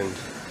position.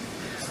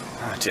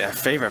 Oh, gee, a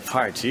favorite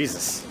part,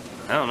 Jesus.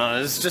 I don't know.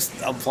 It was just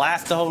a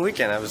blast the whole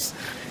weekend. I was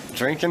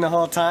drinking the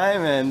whole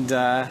time, and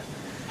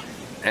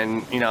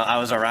you know, I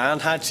was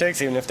around hot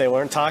chicks, even if they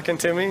weren't talking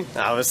to me.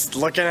 I was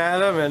looking at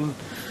them and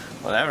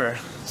whatever.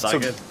 It's all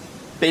good.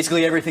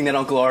 Basically, everything that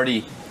Uncle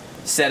Artie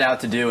set out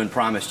to do and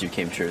promised you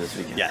came true this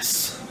weekend.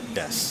 Yes.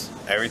 Yes.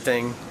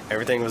 Everything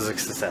was a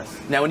success.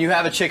 Now, when you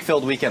have a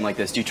chick-filled weekend like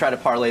this, do you try to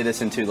parlay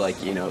this into,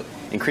 like, you know,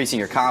 increasing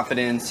your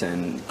confidence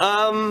and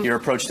your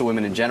approach to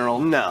women in general?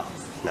 No.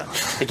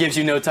 It gives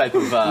you no type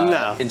of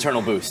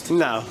internal boost?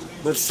 No.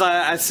 It's,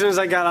 as soon as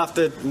I got off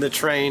the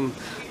train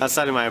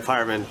outside of my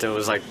apartment, it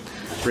was like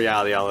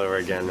reality all over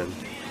again. And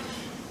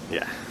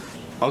yeah.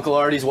 Uncle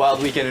Artie's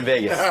wild weekend in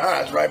Vegas.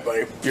 That's right,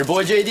 buddy. Your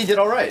boy JD did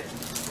all right.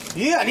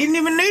 Yeah, he didn't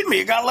even need me.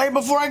 He got laid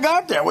before I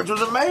got there, which was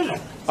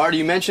amazing. Artie,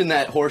 you mentioned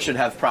that whores should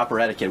have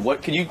proper etiquette.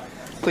 What could you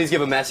please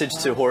give a message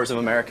to whores of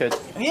America?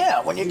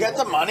 Yeah, when you get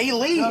the money,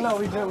 leave. No,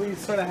 we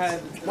sort of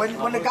had...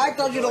 When the guy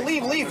tells you to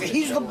leave, leave.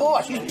 He's the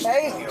boss. He's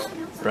paying you.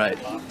 Right.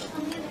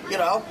 You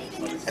know,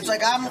 it's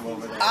like I'm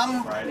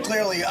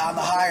clearly on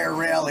the higher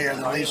rail here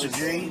than Lisa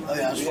G,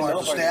 as far as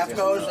the staff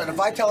goes. And if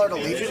I tell her to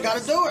leave, she's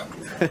got to do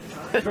it.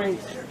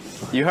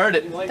 You heard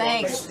it.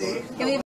 Thanks.